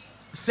he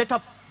set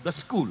up the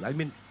school,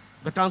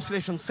 the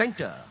translation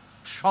center,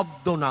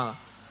 Shabdona.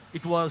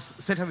 It was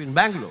set up in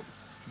Bangalore.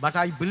 But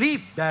I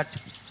believe that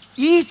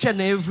each and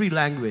every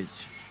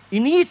language,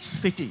 in each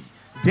city,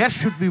 there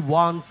should be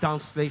one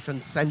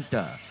translation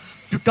center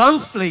to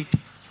translate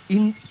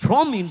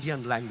from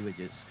Indian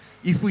languages.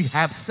 If we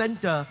have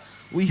center,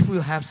 if we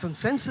have some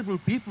sensible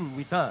people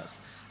with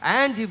us,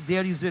 and if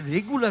there is a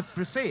regular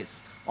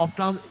process of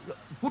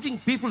putting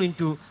people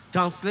into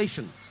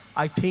translation,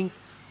 I think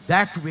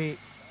that way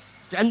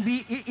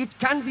it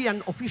can be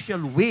an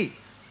official way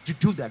to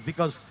do that,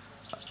 because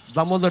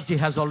Damodarji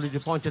has already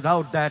pointed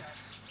out that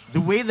the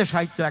way the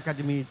Sahitya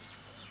Academy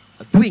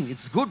are doing,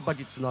 it's good,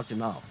 but it's not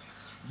enough.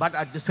 But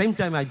at the same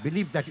time, I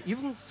believe that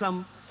even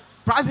some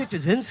private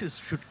agencies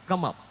should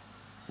come up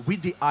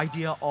with the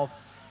idea of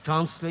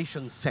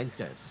translation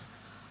centers.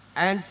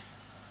 And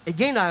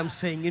again, I am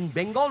saying, in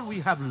Bengal, we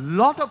have a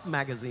lot of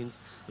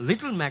magazines,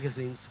 little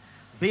magazines.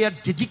 They are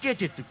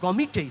dedicated,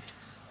 committed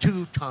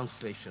to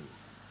translation.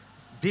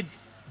 They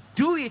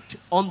do it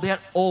on their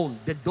own.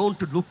 They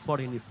don't look for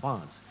any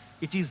funds.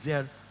 It is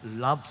their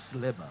love's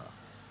labor.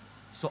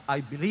 So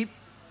I believe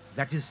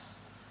that is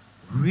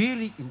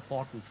really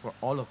important for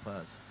all of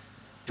us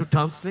to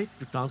translate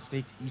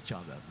each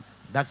other.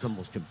 That's the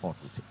most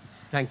important thing.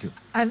 Thank you.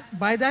 And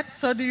by that,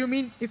 sir, do you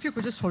mean, if you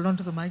could just hold on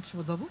to the mic,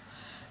 Subodh Babu,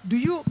 do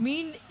you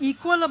mean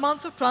equal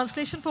amounts of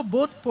translation for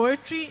both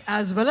poetry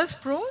as well as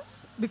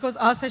prose? Because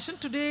our session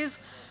today is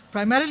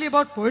primarily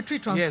about poetry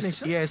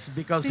translations. Yes,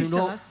 because Please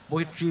tell us.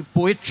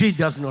 poetry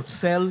does not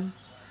sell,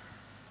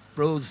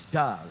 prose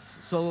does.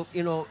 So,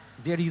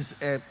 there is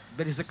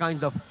a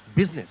kind of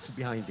business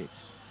behind it.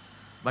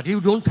 But you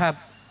don't have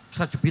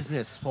such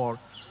business for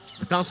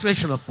the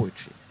translation of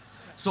poetry.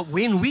 So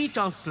when we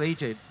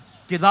translated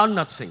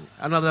Kedarnath Singh,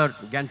 another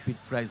Gyanpith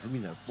Prize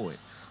winner poet,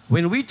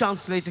 when we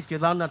translated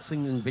Kedarnath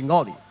Singh in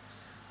Bengali,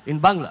 in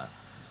Bangla,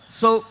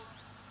 so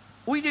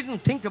we didn't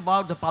think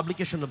about the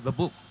publication of the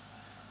book.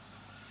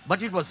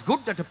 But it was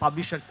good that a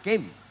publisher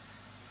came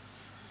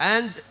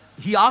and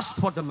he asked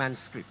for the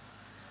manuscript.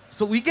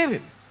 So we gave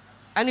him,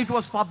 and it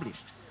was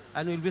published.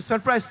 And you'll be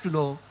surprised to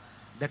know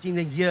that in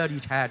a year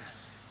it had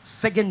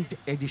second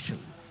edition.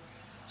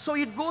 So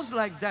it goes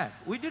like that.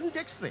 We didn't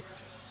expect,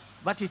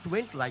 but it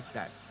went like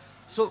that.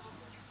 So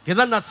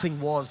Kedarnath Singh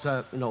was,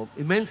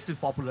 immensely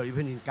popular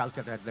even in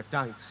Calcutta at that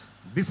time.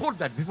 Before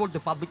that, before the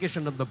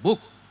publication of the book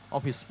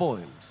of his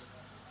poems,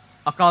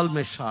 Akal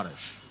Mein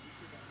Sharash.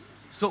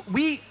 So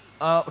we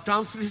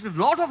translated a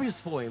lot of his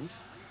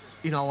poems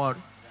in our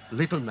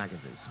little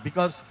magazines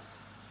because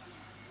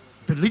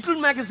the little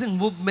magazine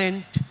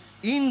movement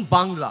in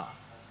Bangla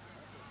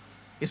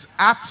is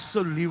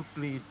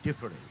absolutely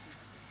different.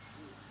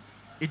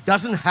 It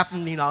doesn't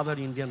happen in other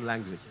Indian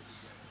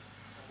languages.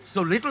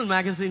 So little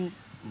magazine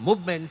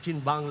movement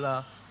in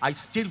Bangla, I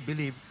still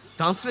believe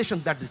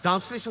the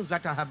translations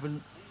that I have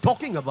been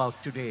talking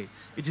about today,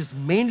 it is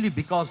mainly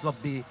because of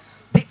the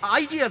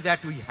idea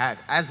that we had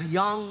as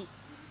young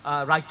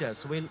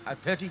writers when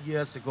 30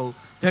 years ago,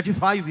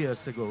 35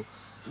 years ago,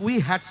 we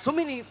had so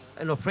many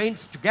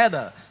friends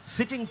together,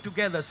 sitting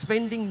together,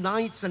 spending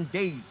nights and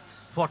days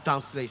for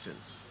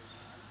translations,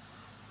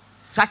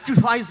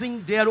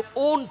 sacrificing their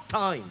own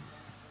time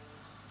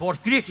for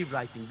creative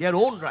writing, their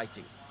own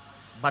writing,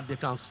 but they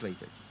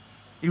translated.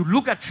 You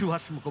look at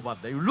Subhash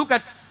Mukhopadhyay, you look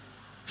at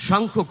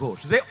Shankho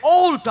Ghosh, they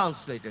all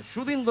translated.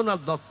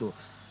 Sudhindranath Datta,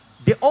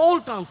 they all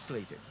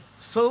translated.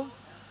 So,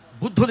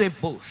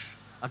 Buddhadev Bose,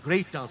 a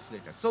great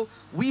translator. So,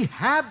 we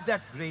have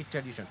that great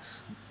tradition.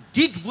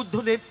 Did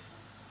Buddhadev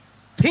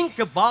think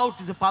about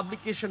the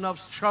publication of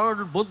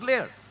Charles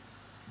Baudelaire?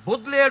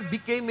 Baudelaire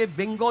became a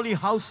Bengali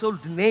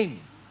household name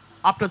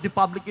after the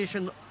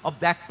publication of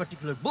that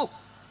particular book.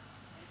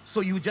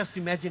 So you just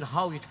imagine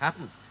how it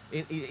happened.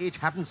 It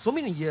happened so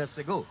many years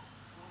ago.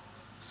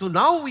 So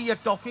now we are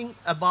talking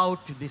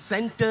about the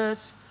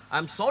centers.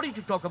 I'm sorry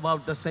to talk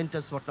about the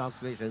centers for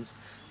translations.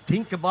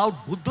 Think about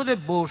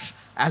Buddhadev Bose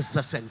as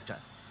the center.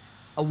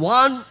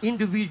 One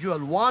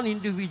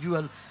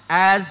individual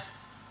as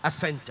a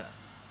center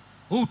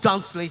who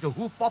translated,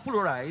 who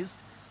popularized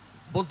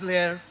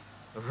Baudelaire,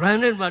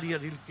 Rainer Maria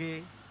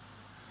Rilke,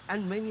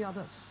 and many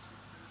others.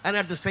 And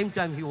at the same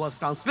time, he was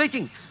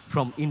translating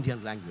from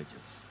Indian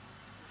languages.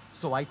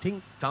 So I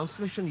think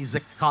translation is a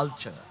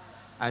culture,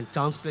 and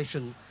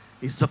translation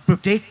is the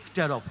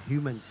protector of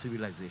human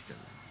civilization.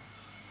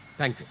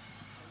 Thank you.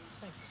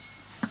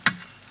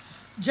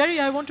 Jerry,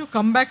 I want to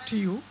come back to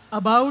you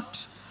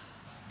about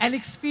an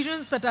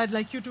experience that I'd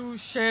like you to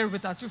share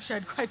with us. You've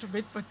shared quite a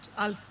bit, but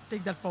I'll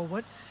take that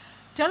forward.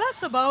 Tell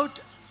us about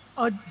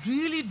a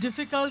really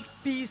difficult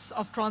piece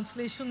of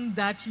translation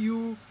that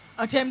you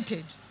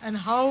attempted, and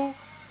how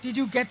did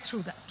you get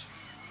through that?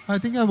 I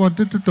think I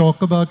wanted to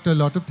talk about a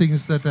lot of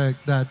things that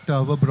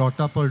were brought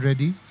up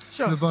already.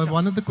 Sure.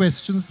 One of the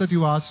questions that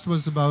you asked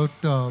was about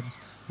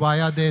why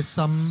are there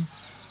some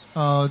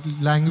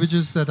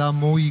languages that are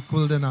more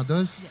equal than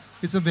others?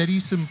 Yes. It's a very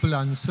simple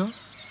answer.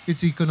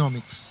 It's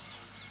economics.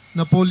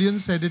 Napoleon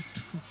said it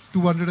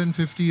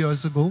 250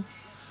 years ago.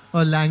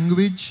 A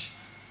language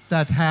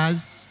that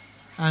has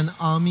an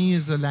army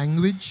is a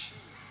language,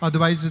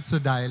 otherwise it's a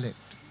dialect.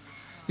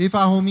 If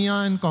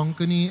Ahomia and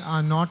Konkani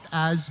are not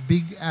as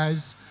big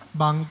as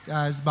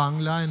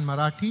Bangla and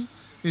Marathi,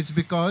 it's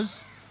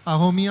because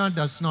Ahomia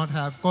does not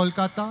have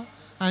Kolkata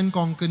and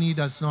Konkani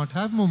does not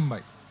have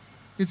Mumbai.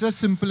 It's as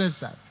simple as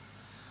that.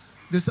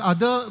 This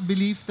other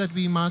belief that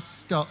we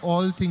must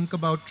all think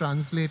about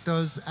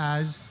translators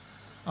as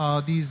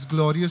these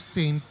glorious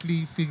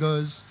saintly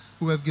figures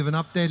who have given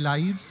up their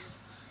lives,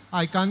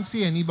 I can't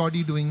see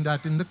anybody doing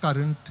that in the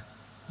current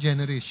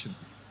generation.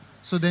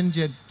 So then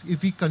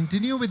if we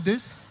continue with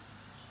this,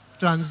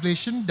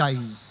 translation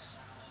dies.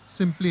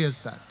 Simply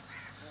as that.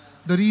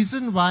 The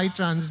reason why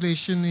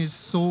translation is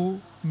so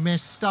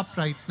messed up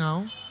right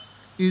now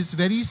is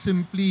very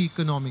simply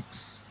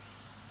economics.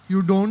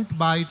 You don't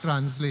buy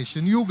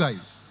translation. You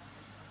guys.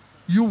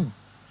 You.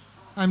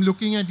 I'm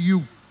looking at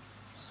you.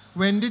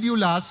 When did you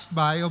last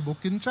buy a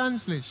book in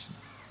translation?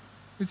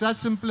 It's as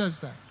simple as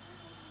that.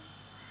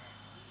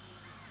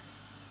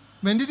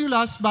 When did you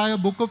last buy a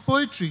book of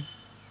poetry?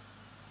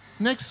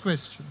 Next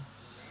question.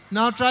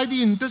 Now try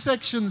the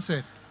intersection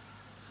set.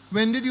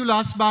 When did you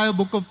last buy a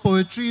book of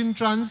poetry in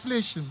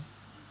translation?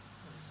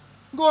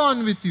 Go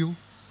on with you.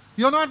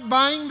 You're not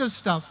buying the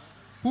stuff.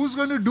 Who's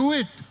going to do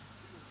it?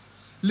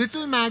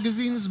 Little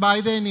magazines by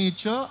their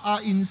nature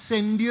are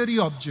incendiary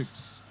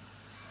objects.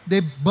 They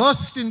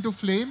burst into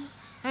flame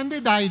and they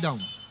die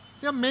down.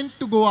 They're meant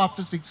to go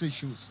after 6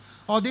 issues.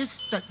 Or they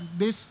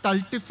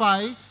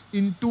stultify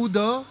into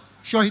the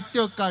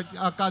Sahitya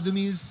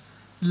Akademi's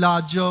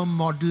larger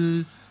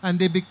model, and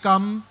they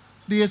become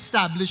the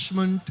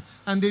establishment,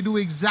 and they do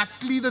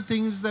exactly the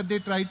things that they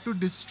tried to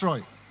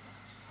destroy.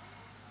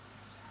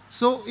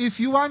 So if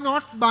you are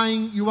not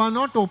buying, you are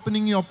not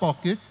opening your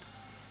pocket,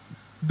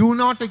 do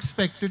not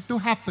expect it to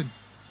happen.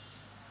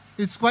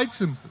 It's quite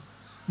simple.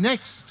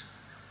 Next,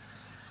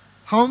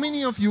 how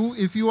many of you,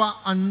 if you are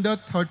under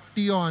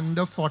 30 or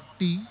under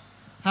 40,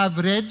 have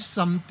read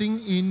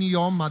something in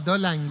your mother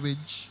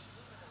language,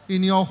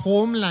 in your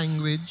home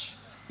language,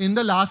 in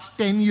the last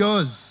 10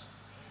 years,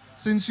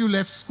 since you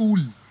left school?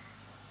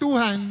 2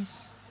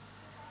 hands.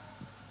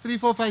 3,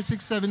 4, 5,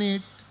 6, 7,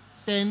 8,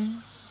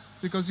 10,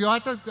 because you're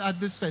at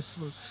this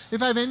festival.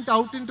 If I went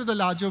out into the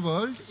larger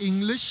world,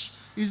 English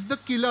is the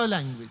killer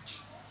language.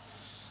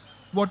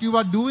 What you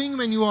are doing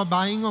when you are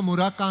buying a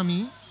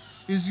Murakami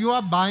is you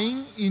are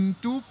buying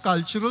into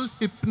cultural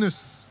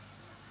hipness.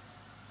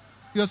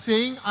 You're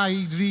saying,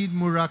 I read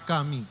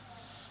Murakami.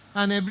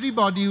 And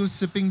everybody who's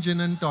sipping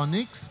gin and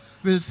tonics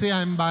will say,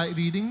 I'm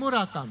reading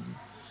Murakami.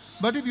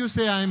 But if you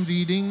say I'm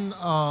reading,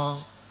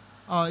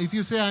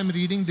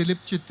 Dilip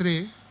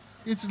Chitre,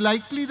 it's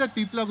likely that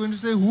people are going to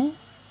say, who?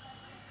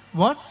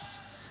 What?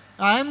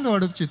 I haven't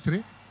heard of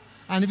Chitre.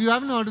 And if you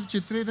haven't heard of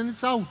Chitre, then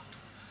it's out.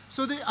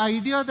 So the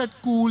idea that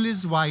cool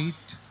is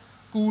white,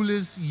 cool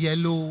is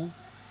yellow,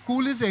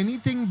 cool is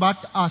anything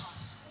but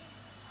us.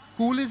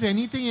 Cool is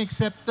anything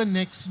except the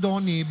next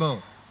door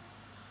neighbor.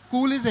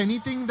 Cool is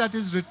anything that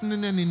is written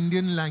in an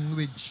Indian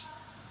language.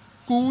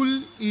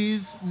 Cool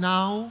is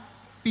now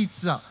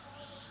pizza.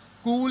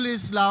 Cool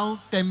is now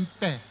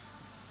tempeh,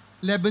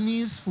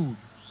 Lebanese food.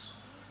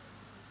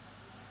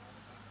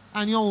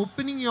 And you're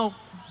opening your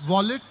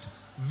wallet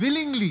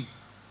willingly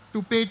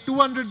to pay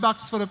 200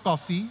 bucks for a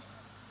coffee,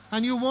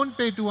 and you won't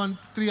pay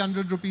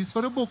 300 rupees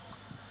for a book.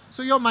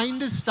 So your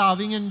mind is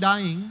starving and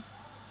dying.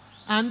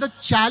 And the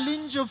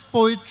challenge of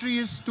poetry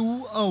is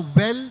to a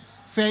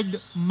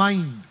well-fed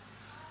mind.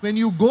 When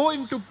you go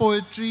into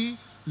poetry,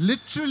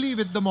 literally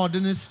with the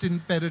modernist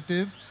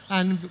imperative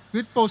and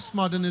with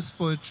postmodernist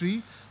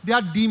poetry, they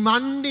are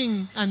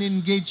demanding an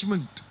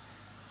engagement.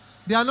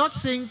 They are not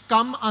saying,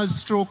 come, I'll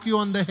stroke you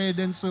on the head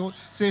and say,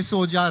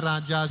 Soja,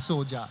 Raja,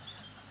 Soja.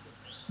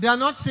 They are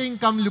not saying,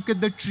 come, look at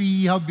the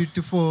tree, how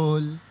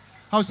beautiful,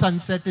 how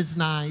sunset is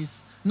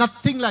nice.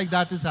 Nothing like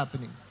that is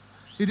happening.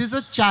 It is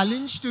a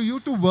challenge to you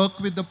to work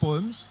with the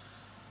poems.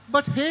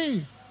 But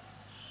hey,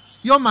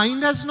 your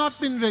mind has not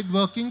been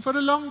working for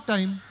a long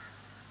time.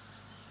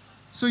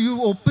 So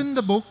you open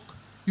the book,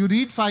 you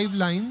read 5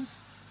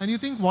 lines, and you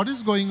think, what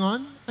is going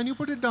on? And you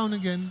put it down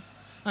again.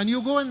 And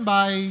you go and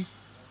buy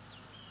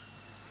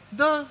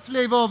the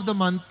flavor of the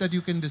month that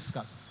you can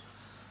discuss.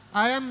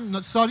 I am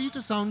not, sorry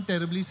to sound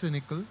terribly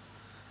cynical,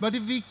 but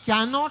if we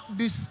cannot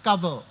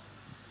discover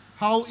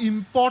how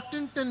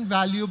important and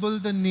valuable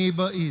the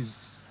neighbor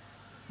is,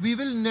 we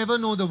will never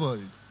know the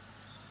world.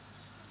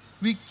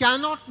 We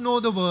cannot know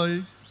the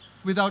world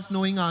without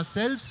knowing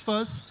ourselves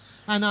first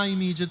and our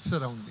immediate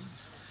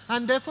surroundings.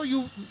 And therefore,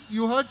 you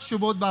heard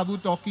Subodh Babu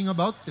talking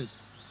about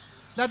this,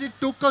 that it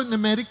took an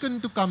American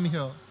to come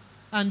here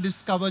and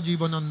discover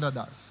Jivananda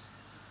Das.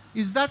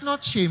 Is that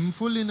not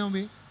shameful in a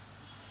way?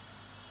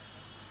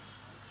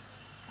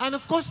 And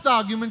of course, the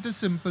argument is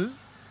simple.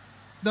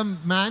 The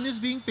man is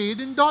being paid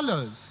in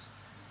dollars.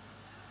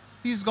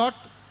 He's got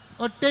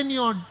a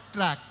tenure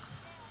track.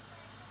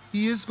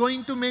 He is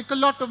going to make a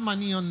lot of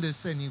money on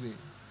this anyway.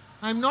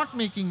 I'm not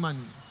making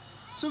money.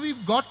 So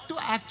we've got to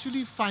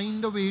actually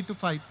find a way to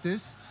fight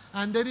this,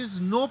 and there is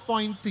no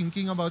point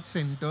thinking about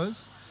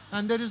centers,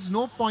 and there is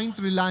no point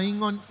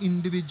relying on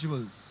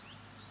individuals.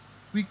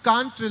 We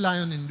can't rely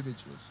on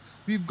individuals.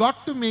 We've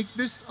got to make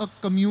this a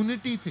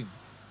community thing.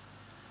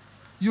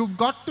 You've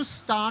got to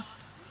start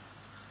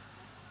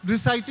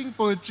reciting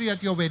poetry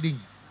at your wedding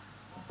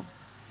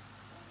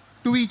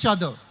to each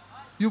other.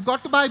 You've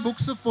got to buy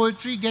books of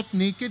poetry, get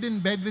naked in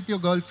bed with your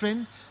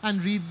girlfriend,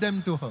 and read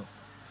them to her.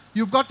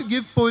 You've got to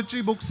give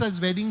poetry books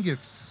as wedding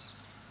gifts.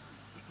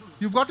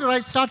 You've got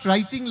to start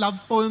writing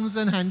love poems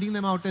and handing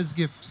them out as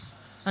gifts.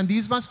 And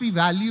these must be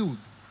valued.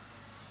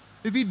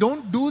 If we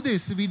don't do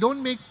this, if we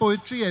don't make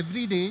poetry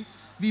every day,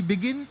 we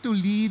begin to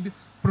lead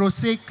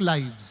prosaic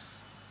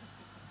lives.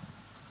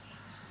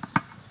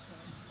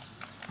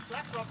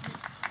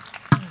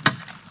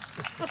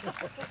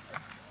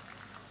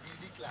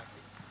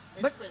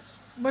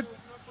 But,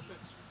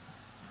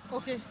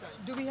 okay,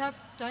 do we have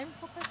time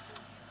for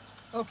questions?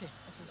 Okay.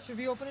 Should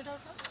we open it out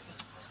now?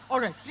 All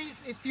right,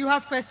 please, if you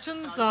have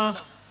questions,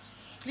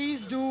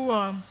 please do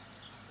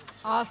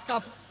ask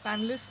our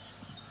panelists.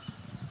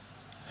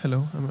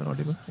 Hello, am I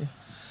audible?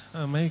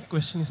 Yeah. My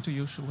question is to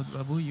you, Subodh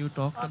Babu. You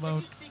talked about...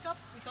 Can you speak up?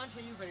 We can't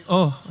hear you very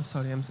well. Oh,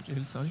 sorry, I'm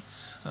really sorry.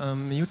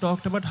 You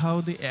talked about how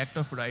the act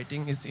of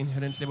writing is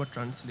inherently about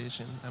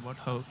translation, about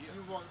how...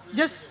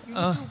 Just you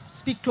need to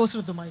speak closer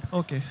to the mic.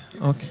 Okay.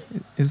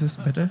 Is this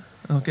better?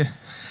 Okay.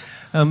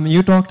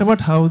 You talked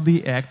about how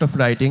the act of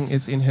writing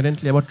is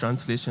inherently about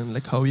translation,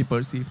 like how we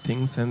perceive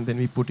things and then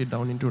we put it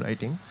down into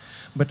writing.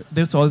 But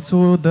there's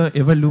also the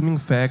ever-looming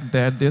fact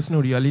that there's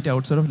no reality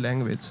outside of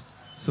language.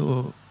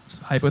 So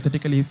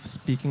hypothetically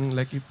speaking,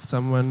 like if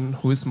someone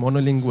who is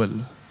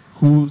monolingual,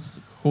 whose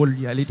whole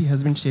reality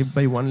has been shaped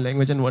by one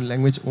language and one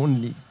language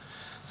only,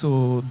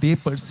 so they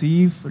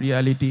perceive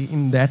reality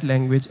in that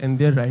language and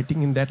they're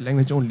writing in that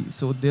language only.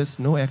 So there's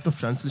no act of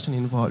translation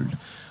involved.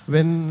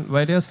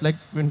 Whereas like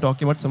when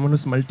talking about someone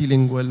who's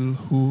multilingual,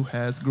 who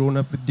has grown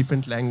up with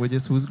different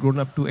languages, who's grown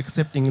up to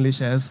accept English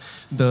as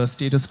the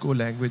status quo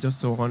language or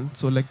so on.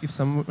 So like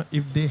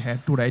if they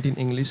had to write in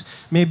English,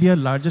 maybe a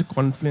larger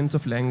confluence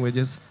of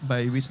languages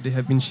by which they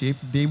have been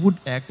shaped, they would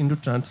act into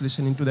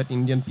translation into that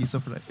English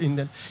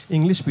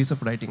piece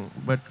of writing.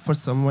 But for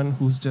someone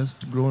who's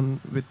just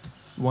grown with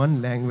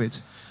one language,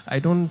 I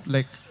don't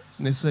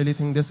necessarily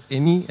think there's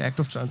any act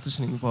of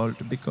translation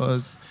involved,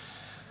 because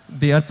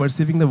they are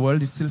perceiving the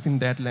world itself in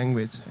that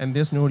language, and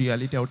there's no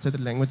reality outside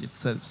the language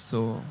itself.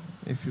 So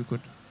if you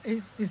could.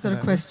 Is there a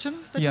question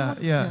that you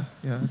want? Yeah.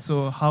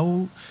 So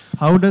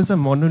how does a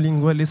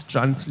monolingualist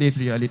translate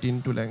reality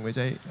into language?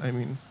 I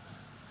mean.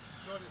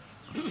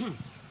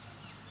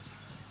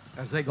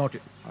 As I got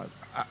it,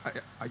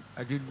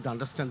 I didn't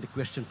understand the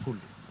question fully.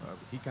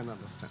 He can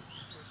understand.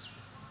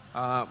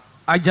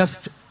 I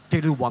just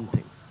tell you one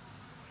thing.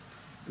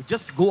 You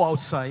just go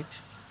outside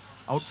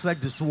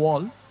this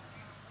wall,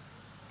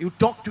 you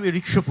talk to a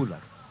rickshaw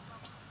puller.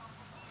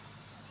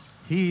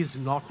 He is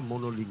not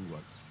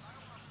monolingual.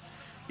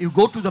 You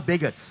go to the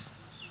beggars.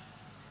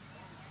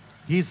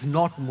 He is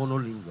not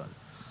monolingual.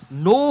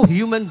 No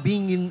human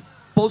being in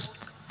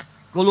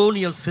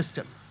post-colonial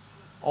system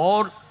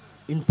or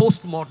in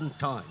postmodern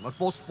time or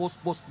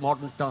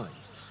postmodern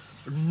times,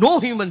 no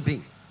human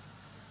being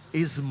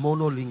is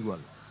monolingual.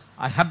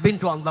 I have been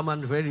to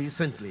Andaman very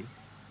recently.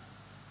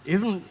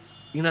 Even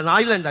in an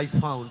island I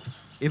found,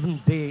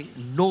 even they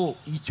know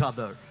each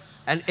other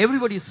and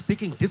everybody is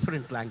speaking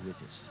different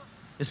languages.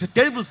 It's a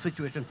terrible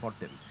situation for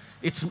them.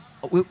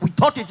 We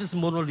thought it is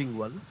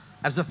monolingual,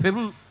 as the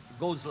fable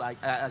goes like,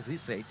 as he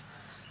said,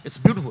 it's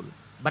beautiful.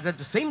 But at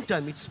the same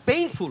time, it's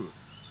painful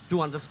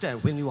to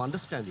understand, when you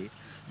understand it,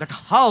 that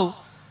how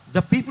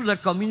the people are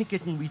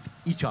communicating with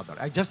each other.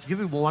 I just give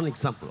you one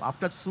example.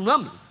 After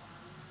tsunami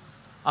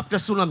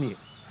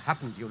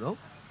happened,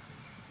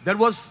 there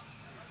was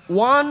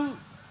one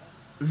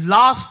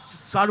last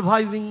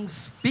surviving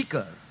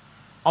speaker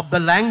of the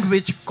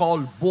language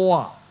called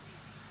Boa.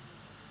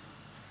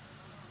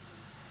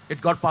 It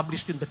got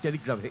published in the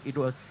Telegraph.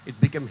 It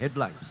became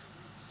headlines.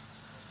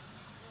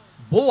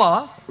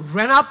 Boa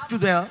ran up to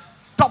the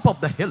top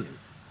of the hill.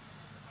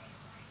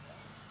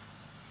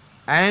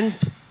 And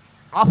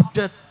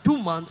after 2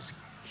 months,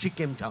 she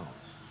came down.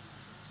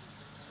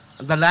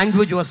 And the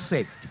language was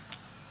saved.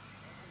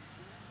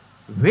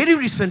 Very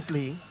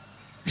recently,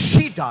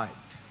 she died.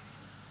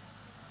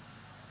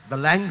 The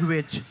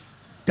language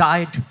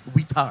died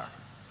with her.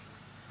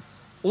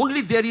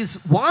 Only there is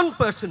one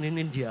person in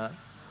India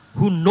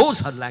who knows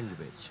her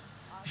language.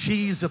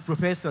 She is a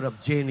professor of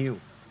JNU.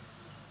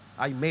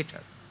 I met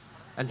her.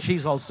 And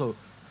she's also,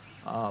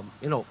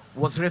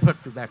 was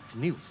referred to that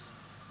news.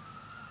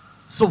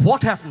 So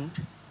what happened?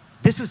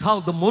 This is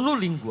how the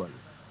monolingual,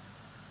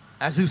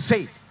 as you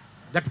said,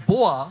 that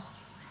Boa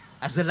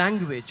as a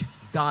language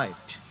died.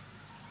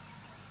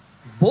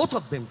 Both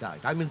of them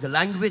died. I mean, the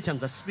language and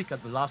the speaker,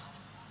 the last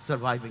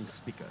surviving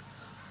speaker.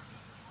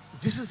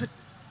 This is a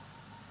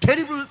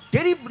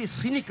terribly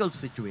cynical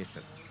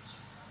situation.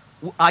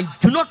 I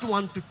do not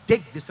want to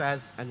take this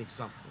as an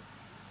example.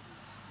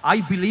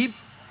 I believe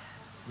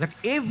that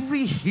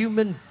every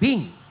human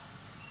being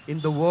in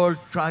the world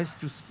tries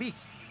to speak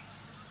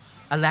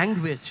a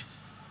language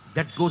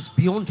that goes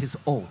beyond his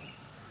own,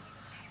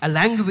 a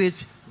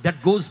language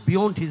that goes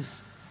beyond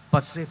his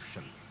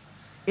perception.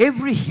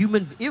 Every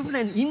human, even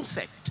an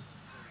insect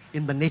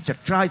in the nature,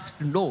 tries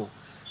to know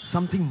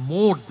something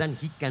more than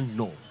he can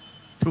know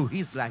through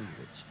his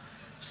language.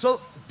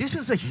 So this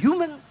is a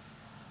human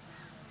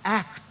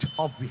act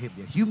of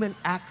behavior, human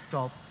act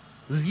of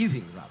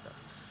living, rather.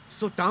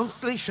 So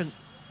translation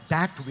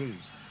that way,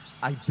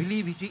 I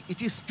believe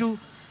it is to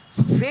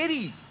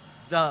ferry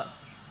the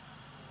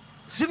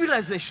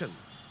civilization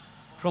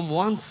from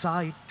one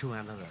side to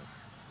another,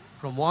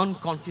 from one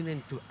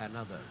continent to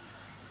another.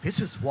 This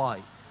is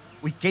why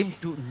we came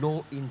to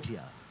know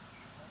India.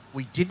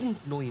 We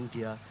didn't know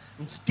India,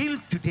 and still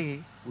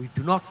today we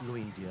do not know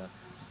India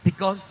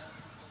because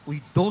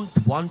we don't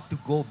want to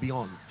go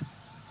beyond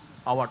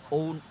our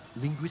own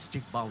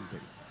linguistic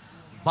boundary.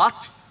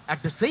 But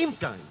at the same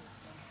time,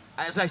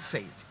 as I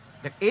said,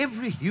 that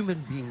every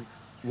human being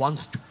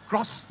wants to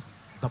cross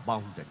the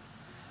boundary.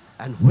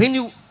 And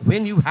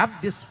when you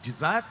have this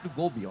desire to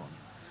go beyond,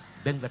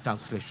 then the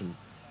translation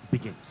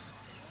begins.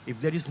 If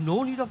there is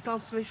no need of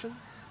translation,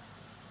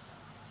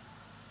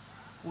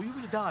 we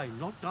will die,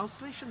 not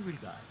translation will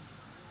die.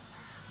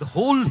 The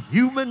whole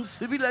human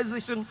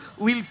civilization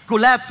will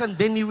collapse and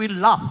then you will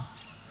laugh.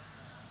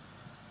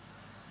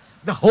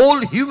 The whole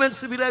human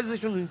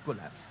civilization will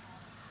collapse.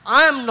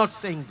 I am not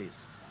saying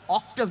this.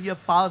 Octavia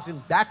Paz,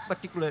 in that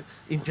particular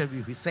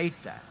interview, he said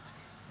that.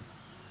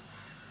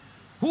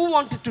 Who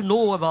wanted to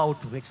know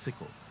about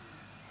Mexico?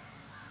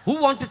 Who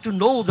wanted to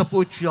know the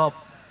poetry of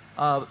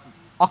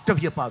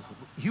Octavia Paz?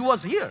 He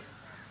was here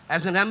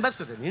as an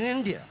ambassador in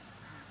India.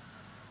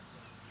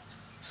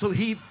 So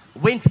he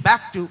went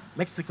back to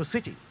Mexico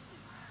City.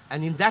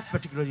 And in that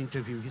particular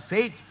interview, he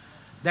said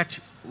that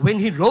when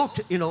he wrote,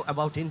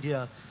 about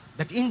India,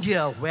 that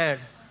India where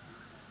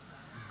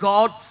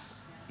gods,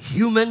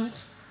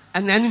 humans,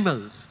 and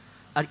animals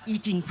are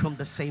eating from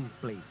the same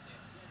plate.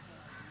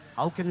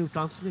 How can you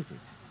translate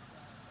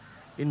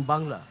it? In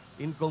Bangla,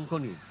 in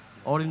Konkani,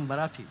 or in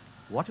Marathi,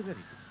 whatever it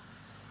is.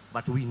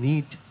 But we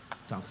need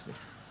translation.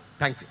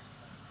 Thank you.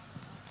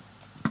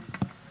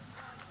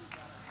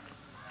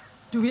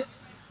 Do we?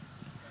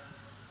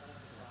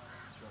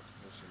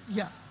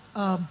 Yeah.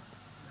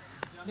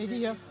 Lady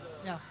here.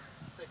 Yeah.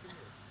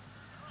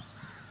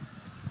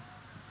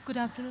 Good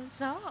afternoon,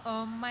 sir.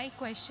 My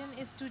question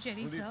is to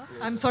Jerry, sir.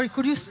 I'm sorry,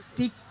 could you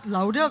speak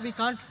louder?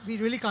 We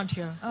really can't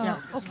hear.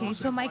 Okay,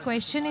 so my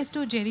question is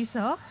to Jerry,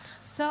 sir.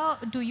 Sir,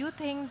 do you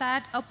think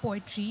that a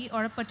poetry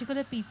or a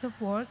particular piece of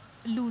work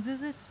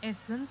loses its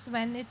essence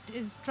when it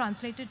is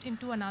translated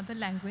into another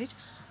language?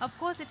 Of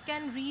course, it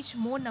can reach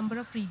more number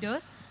of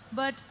readers,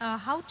 but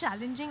how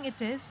challenging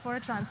it is for a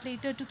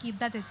translator to keep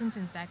that essence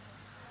intact?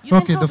 You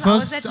can Okay, throw the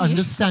flowers first at me.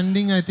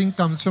 understanding I think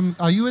comes from,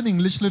 are you an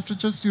English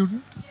literature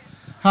student?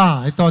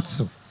 Ha, I thought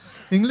so.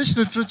 English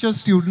literature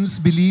students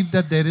believe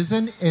that there is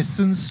an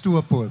essence to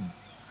a poem.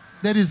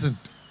 There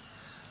isn't.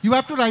 You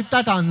have to write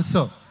that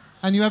answer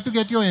and you have to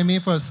get your MA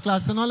first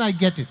class and all, I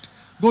get it.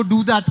 Go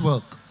do that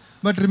work.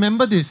 But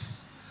remember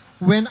this,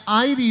 when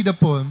I read a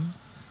poem,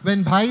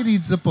 when Bhai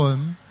reads a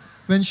poem,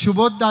 when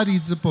Subodh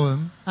reads a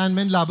poem, and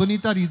when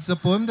Labonita reads a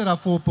poem, there are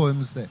 4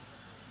 poems there.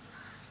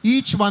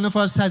 Each one of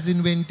us has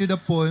invented a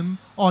poem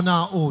on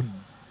our own.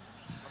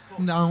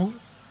 Now,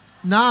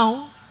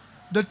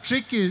 the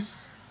trick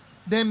is,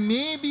 there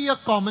may be a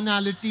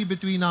commonality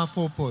between our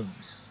 4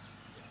 poems.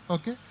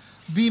 Okay?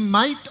 We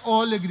might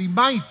all agree,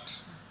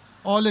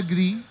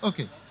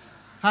 okay,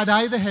 had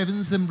I the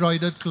heavens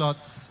embroidered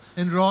cloths,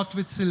 enwrought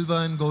with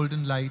silver and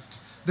golden light,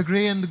 the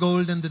grey and the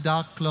gold and the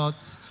dark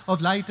cloths,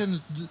 of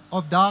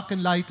dark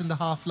and light and the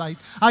half light,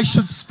 I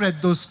should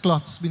spread those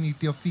cloths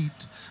beneath your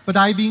feet. But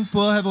I being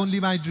poor have only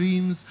my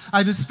dreams,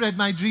 I will spread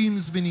my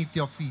dreams beneath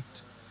your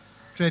feet.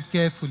 Tread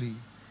carefully,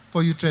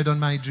 for you tread on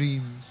my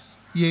dreams.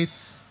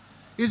 Yeats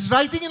is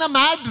writing in a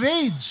mad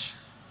rage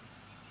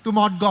to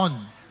Maud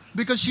Gonne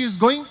because she is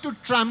going to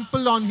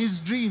trample on his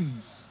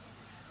dreams.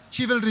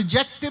 She will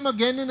reject him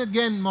again and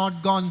again,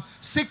 Maud Gonne,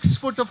 6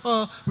 foot of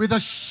her with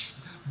a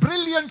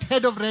brilliant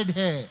head of red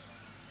hair.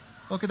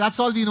 Okay, that's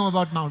all we know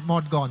about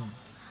Maud Gonne.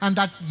 And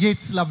that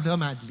Yeats loved her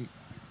madly.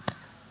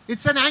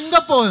 It's an anger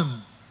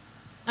poem.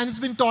 And it's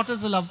been taught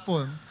as a love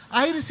poem.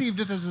 I received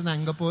it as an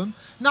anger poem.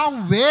 Now,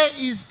 where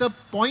is the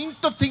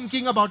point of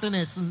thinking about an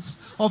essence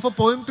of a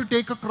poem to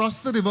take across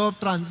the river of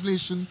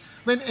translation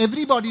when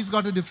everybody's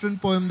got a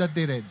different poem that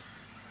they read?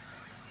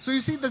 So you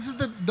see, this is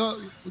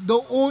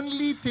the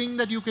only thing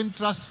that you can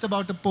trust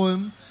about a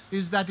poem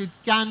is that it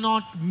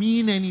cannot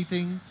mean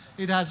anything.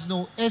 It has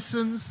no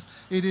essence.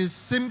 It is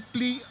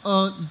simply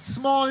a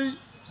small,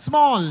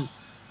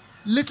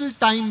 little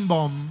time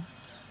bomb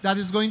that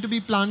is going to be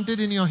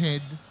planted in your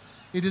head.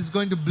 It is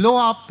going to blow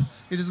up.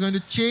 It is going to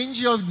change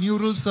your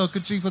neural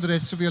circuitry for the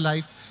rest of your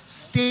life,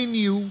 stain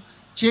you,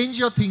 change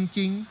your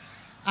thinking.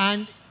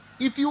 And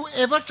if you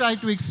ever try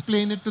to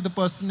explain it to the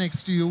person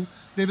next to you,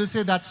 they will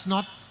say that's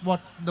not what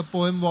the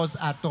poem was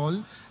at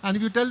all. And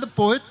if you tell the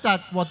poet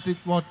that what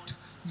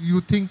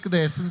you think the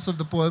essence of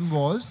the poem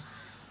was,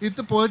 if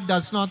the poet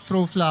does not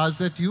throw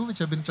flowers at you, which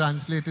have been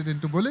translated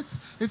into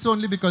bullets, it's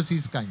only because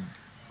he's kind,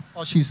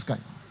 or she's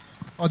kind,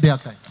 or they are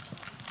kind.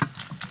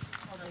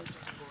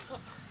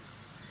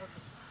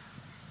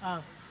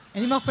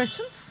 Any more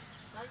questions?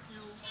 Thank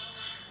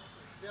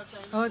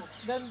you.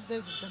 Then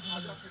there's a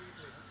gentleman.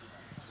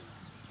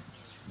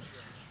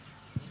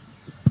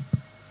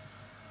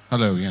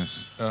 Hello,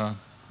 yes.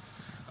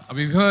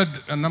 We've heard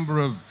a number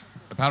of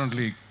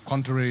apparently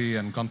contrary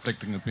and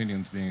conflicting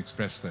opinions being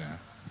expressed there.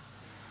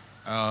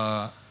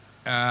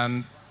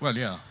 And, well,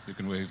 yeah, you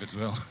can wave as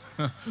well.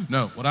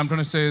 No, what I'm trying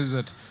to say is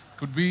that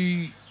could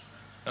we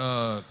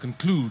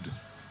conclude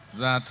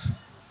that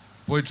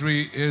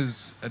poetry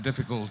is a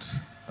difficult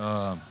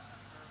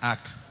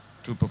act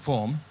to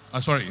perform?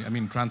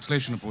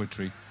 Translation of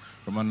poetry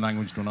from one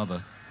language to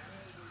another.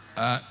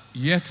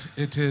 Yet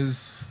it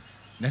is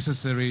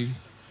necessary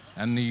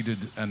and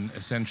needed and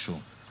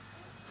essential,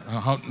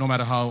 no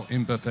matter how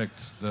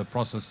imperfect the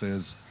process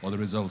is or the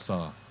results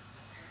are.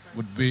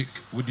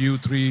 Would you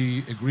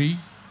 3 agree? Yes.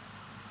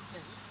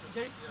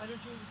 Jerry, why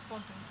don't you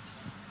respond to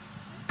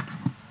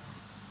it?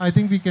 I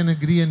think we can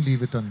agree and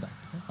leave it on that.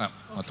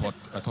 I thought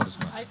as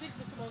much. I think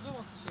Mr. Mauzo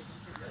wants to say something.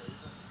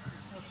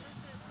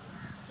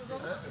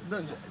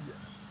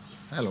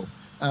 Hello.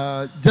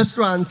 Just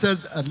to answer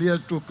earlier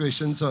 2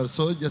 questions or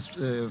so,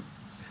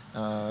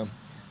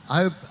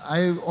 I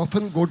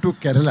often go to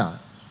Kerala,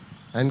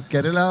 and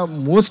Kerala,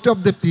 most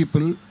of the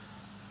people,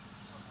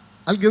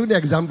 I'll give you an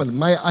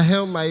example. I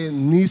have my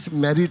niece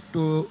married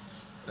to,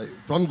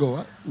 from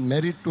Goa,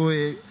 married to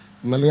a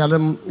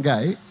Malayalam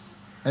guy,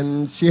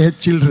 and she had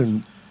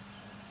children.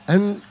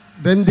 And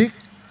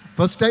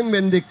first time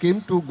when they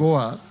came to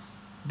Goa,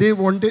 they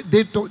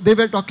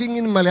were talking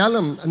in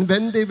Malayalam, and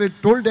when they were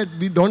told that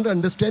we don't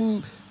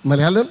understand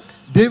Malayalam,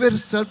 they were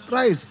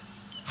surprised.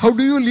 How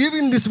do you live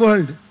in this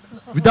world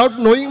without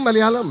knowing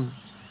Malayalam?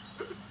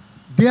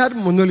 They are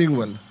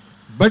monolingual.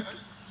 But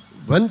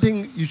one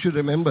thing you should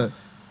remember,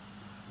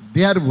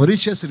 they are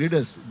voracious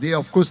readers. They,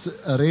 of course,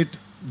 rate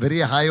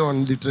very high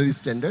on literary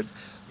standards.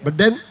 But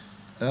then,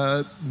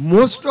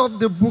 most of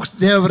the books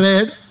they have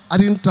read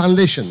are in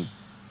translation,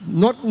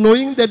 not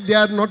knowing that they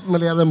are not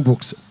Malayalam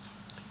books.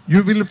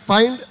 You will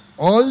find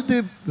all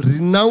the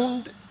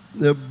renowned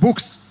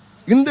books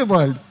in the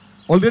world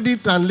already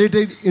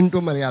translated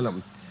into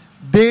Malayalam.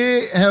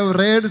 They have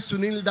read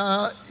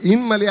Sunilda in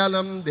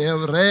Malayalam, they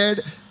have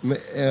read,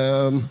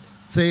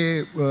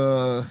 say,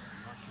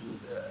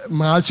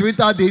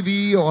 Mahashweta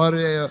Devi or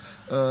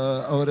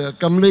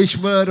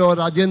Kamleshwar or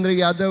Rajendra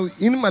Yadav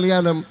in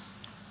Malayalam,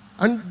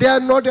 and they are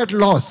not at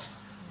loss.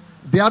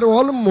 They are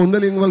all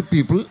monolingual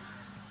people,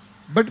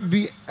 but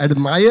we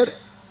admire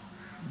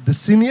the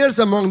seniors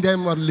among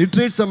them or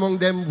literates among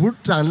them who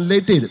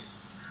translated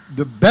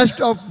the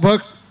best of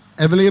works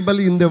available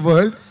in the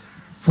world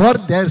for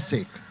their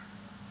sake.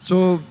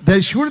 So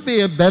there should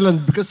be a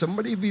balance, because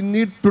somebody we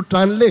need to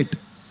translate.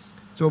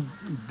 So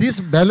this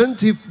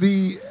balance, if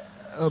we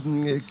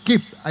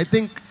keep, I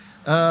think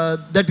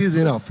that is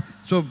enough.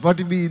 So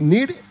what we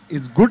need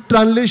is good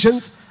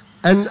translations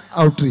and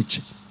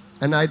outreach.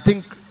 And I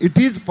think it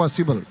is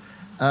possible.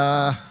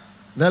 Well,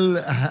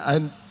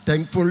 I'm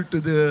thankful to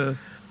the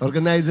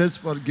organizers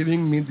for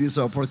giving me this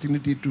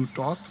opportunity to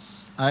talk.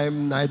 I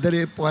am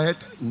neither a poet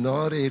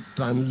nor a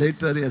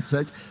translator as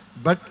such,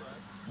 but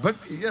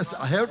yes,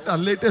 I have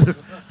translated.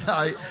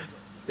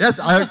 Yes,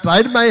 I have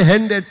tried my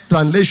hand at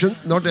translation,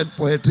 not at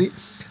poetry,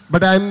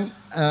 but I'm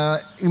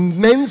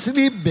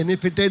immensely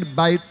benefited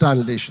by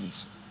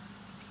translations,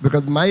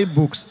 because my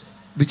books,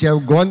 which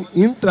have gone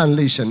in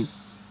translation,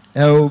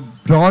 have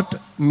brought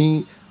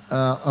me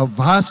a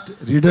vast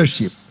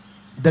readership.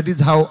 That is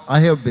how I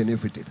have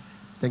benefited.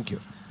 Thank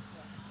you.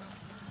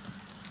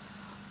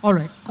 All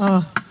right.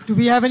 Do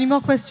we have any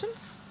more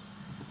questions?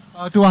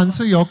 To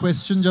answer your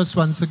question just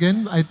once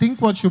again, I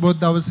think what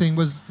Subodh was saying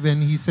was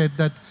when he said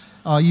that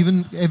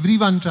even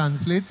everyone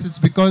translates, it's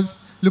because,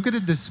 look at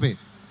it this way.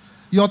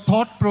 Your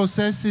thought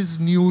process is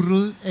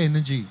neural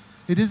energy.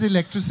 It is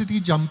electricity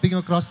jumping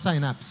across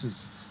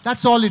synapses.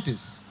 That's all it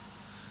is.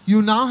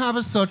 You now have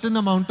a certain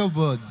amount of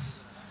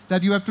words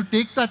that you have to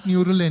take that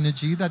neural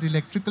energy, that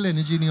electrical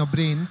energy in your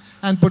brain,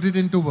 and put it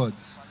into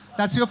words.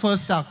 That's your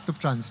first act of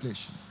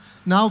translation.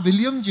 Now,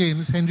 William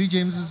James, Henry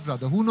James's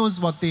brother, who knows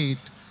what they ate?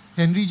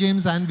 Henry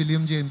James and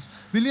William James.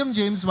 William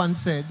James once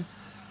said,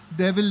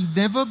 there will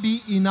never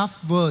be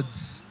enough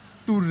words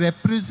to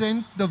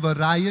represent the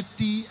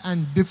variety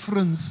and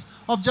difference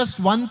of just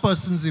one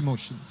person's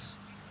emotions.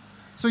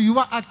 So you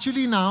are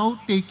actually now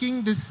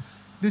taking this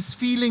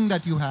feeling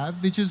that you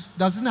have, which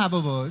doesn't have a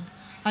word,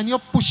 and you're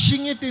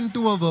pushing it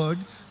into a word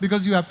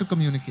because you have to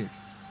communicate.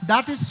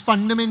 That is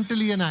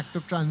fundamentally an act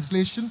of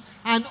translation,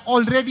 and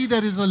already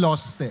there is a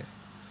loss there.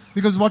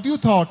 Because what you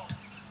thought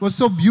was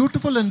so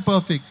beautiful and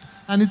perfect,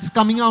 and it's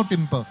coming out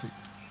imperfect.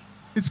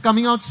 It's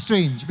coming out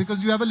strange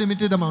because you have a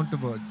limited amount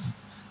of words.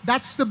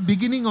 That's the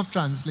beginning of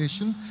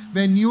translation,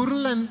 where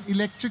neural and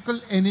electrical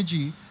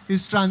energy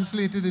is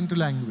translated into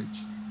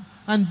language.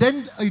 And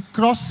then it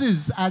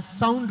crosses as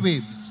sound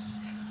waves.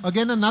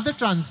 Again, another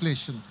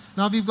translation.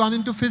 Now we've gone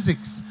into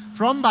physics.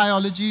 From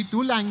biology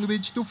to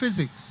language to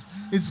physics.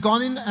 It's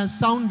gone in as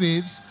sound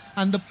waves,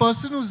 and the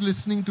person who's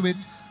listening to it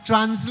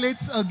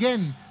translates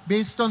again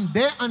based on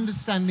their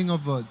understanding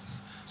of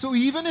words. So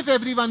even if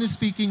everyone is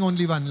speaking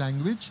only one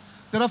language,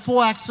 there are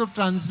 4 acts of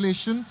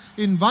translation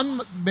in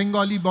one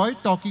Bengali boy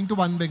talking to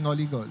one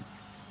Bengali girl.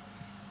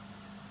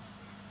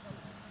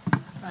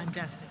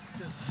 Fantastic.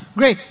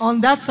 Great. On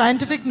that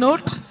scientific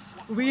note,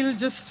 we'll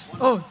just...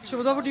 Oh,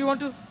 Subodh, do you want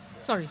to...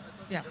 Sorry.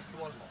 Yeah.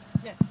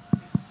 Yes.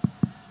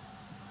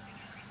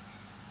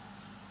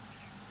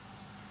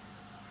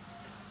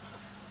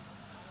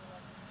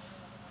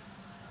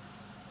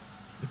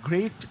 The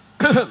great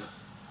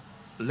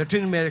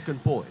Latin American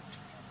poet.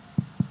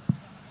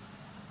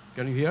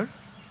 Can you hear?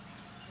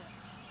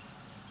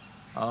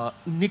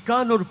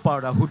 Nicanor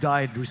Parra, who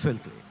died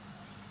recently.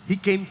 He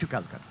came to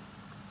Calcutta.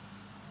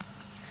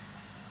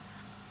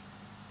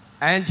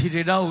 And he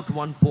read out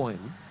one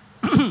poem.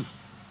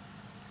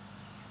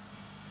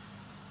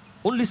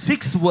 Only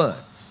 6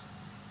 words.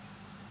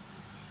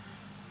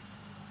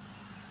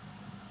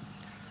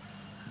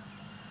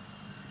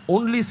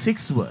 Only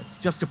 6 words,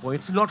 just a poem.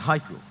 It's not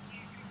haiku.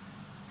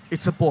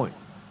 It's a poem,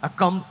 a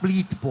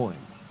complete poem.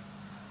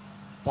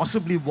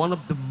 Possibly one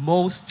of the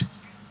most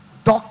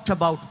talked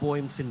about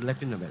poems in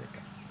Latin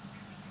America.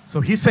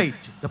 So he said,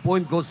 the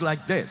poem goes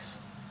like this.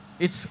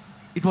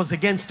 It was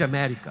against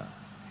America.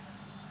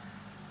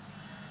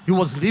 He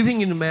was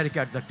living in America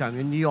at that time,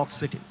 in New York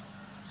City.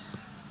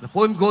 The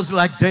poem goes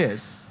like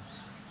this.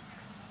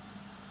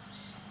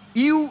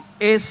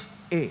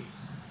 USA,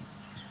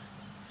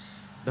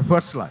 the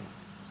first line.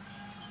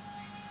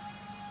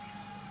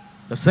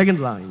 The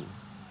second line,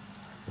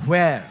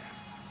 where?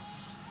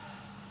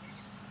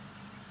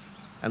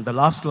 And the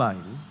last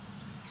line,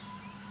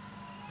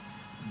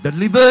 the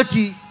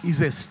liberty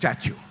is a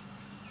statue.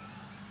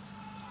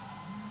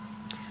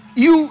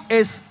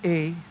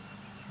 USA,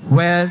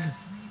 where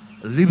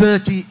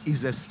liberty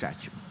is a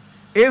statue.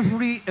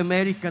 Every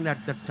American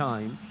at that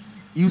time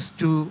used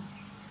to,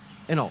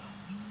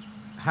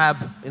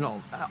 have,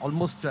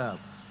 almost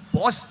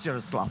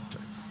boisterous laughter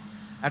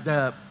at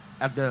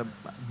the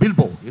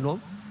billboard,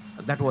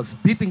 that was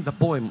beeping the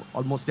poem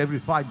almost every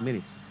 5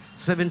 minutes,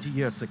 70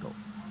 years ago.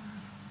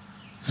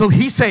 So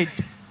he said,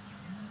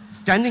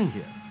 standing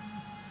here,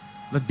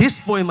 that this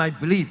poem, I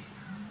believe,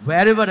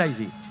 wherever I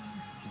read,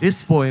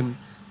 this poem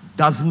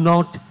does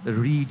not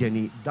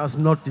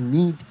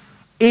need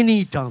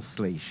any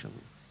translation.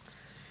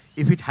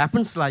 If it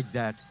happens like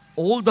that,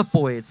 all the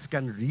poets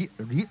can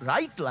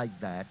write like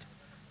that,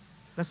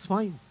 that's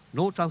fine.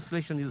 No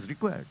translation is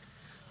required.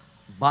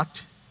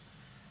 But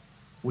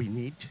we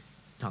need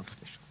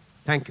translation.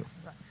 Thank you.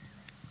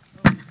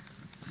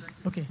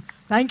 Okay.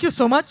 Thank you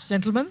so much,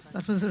 gentlemen.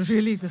 That was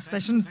really, this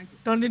session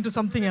turned into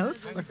something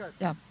else. But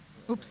yeah.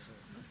 Oops.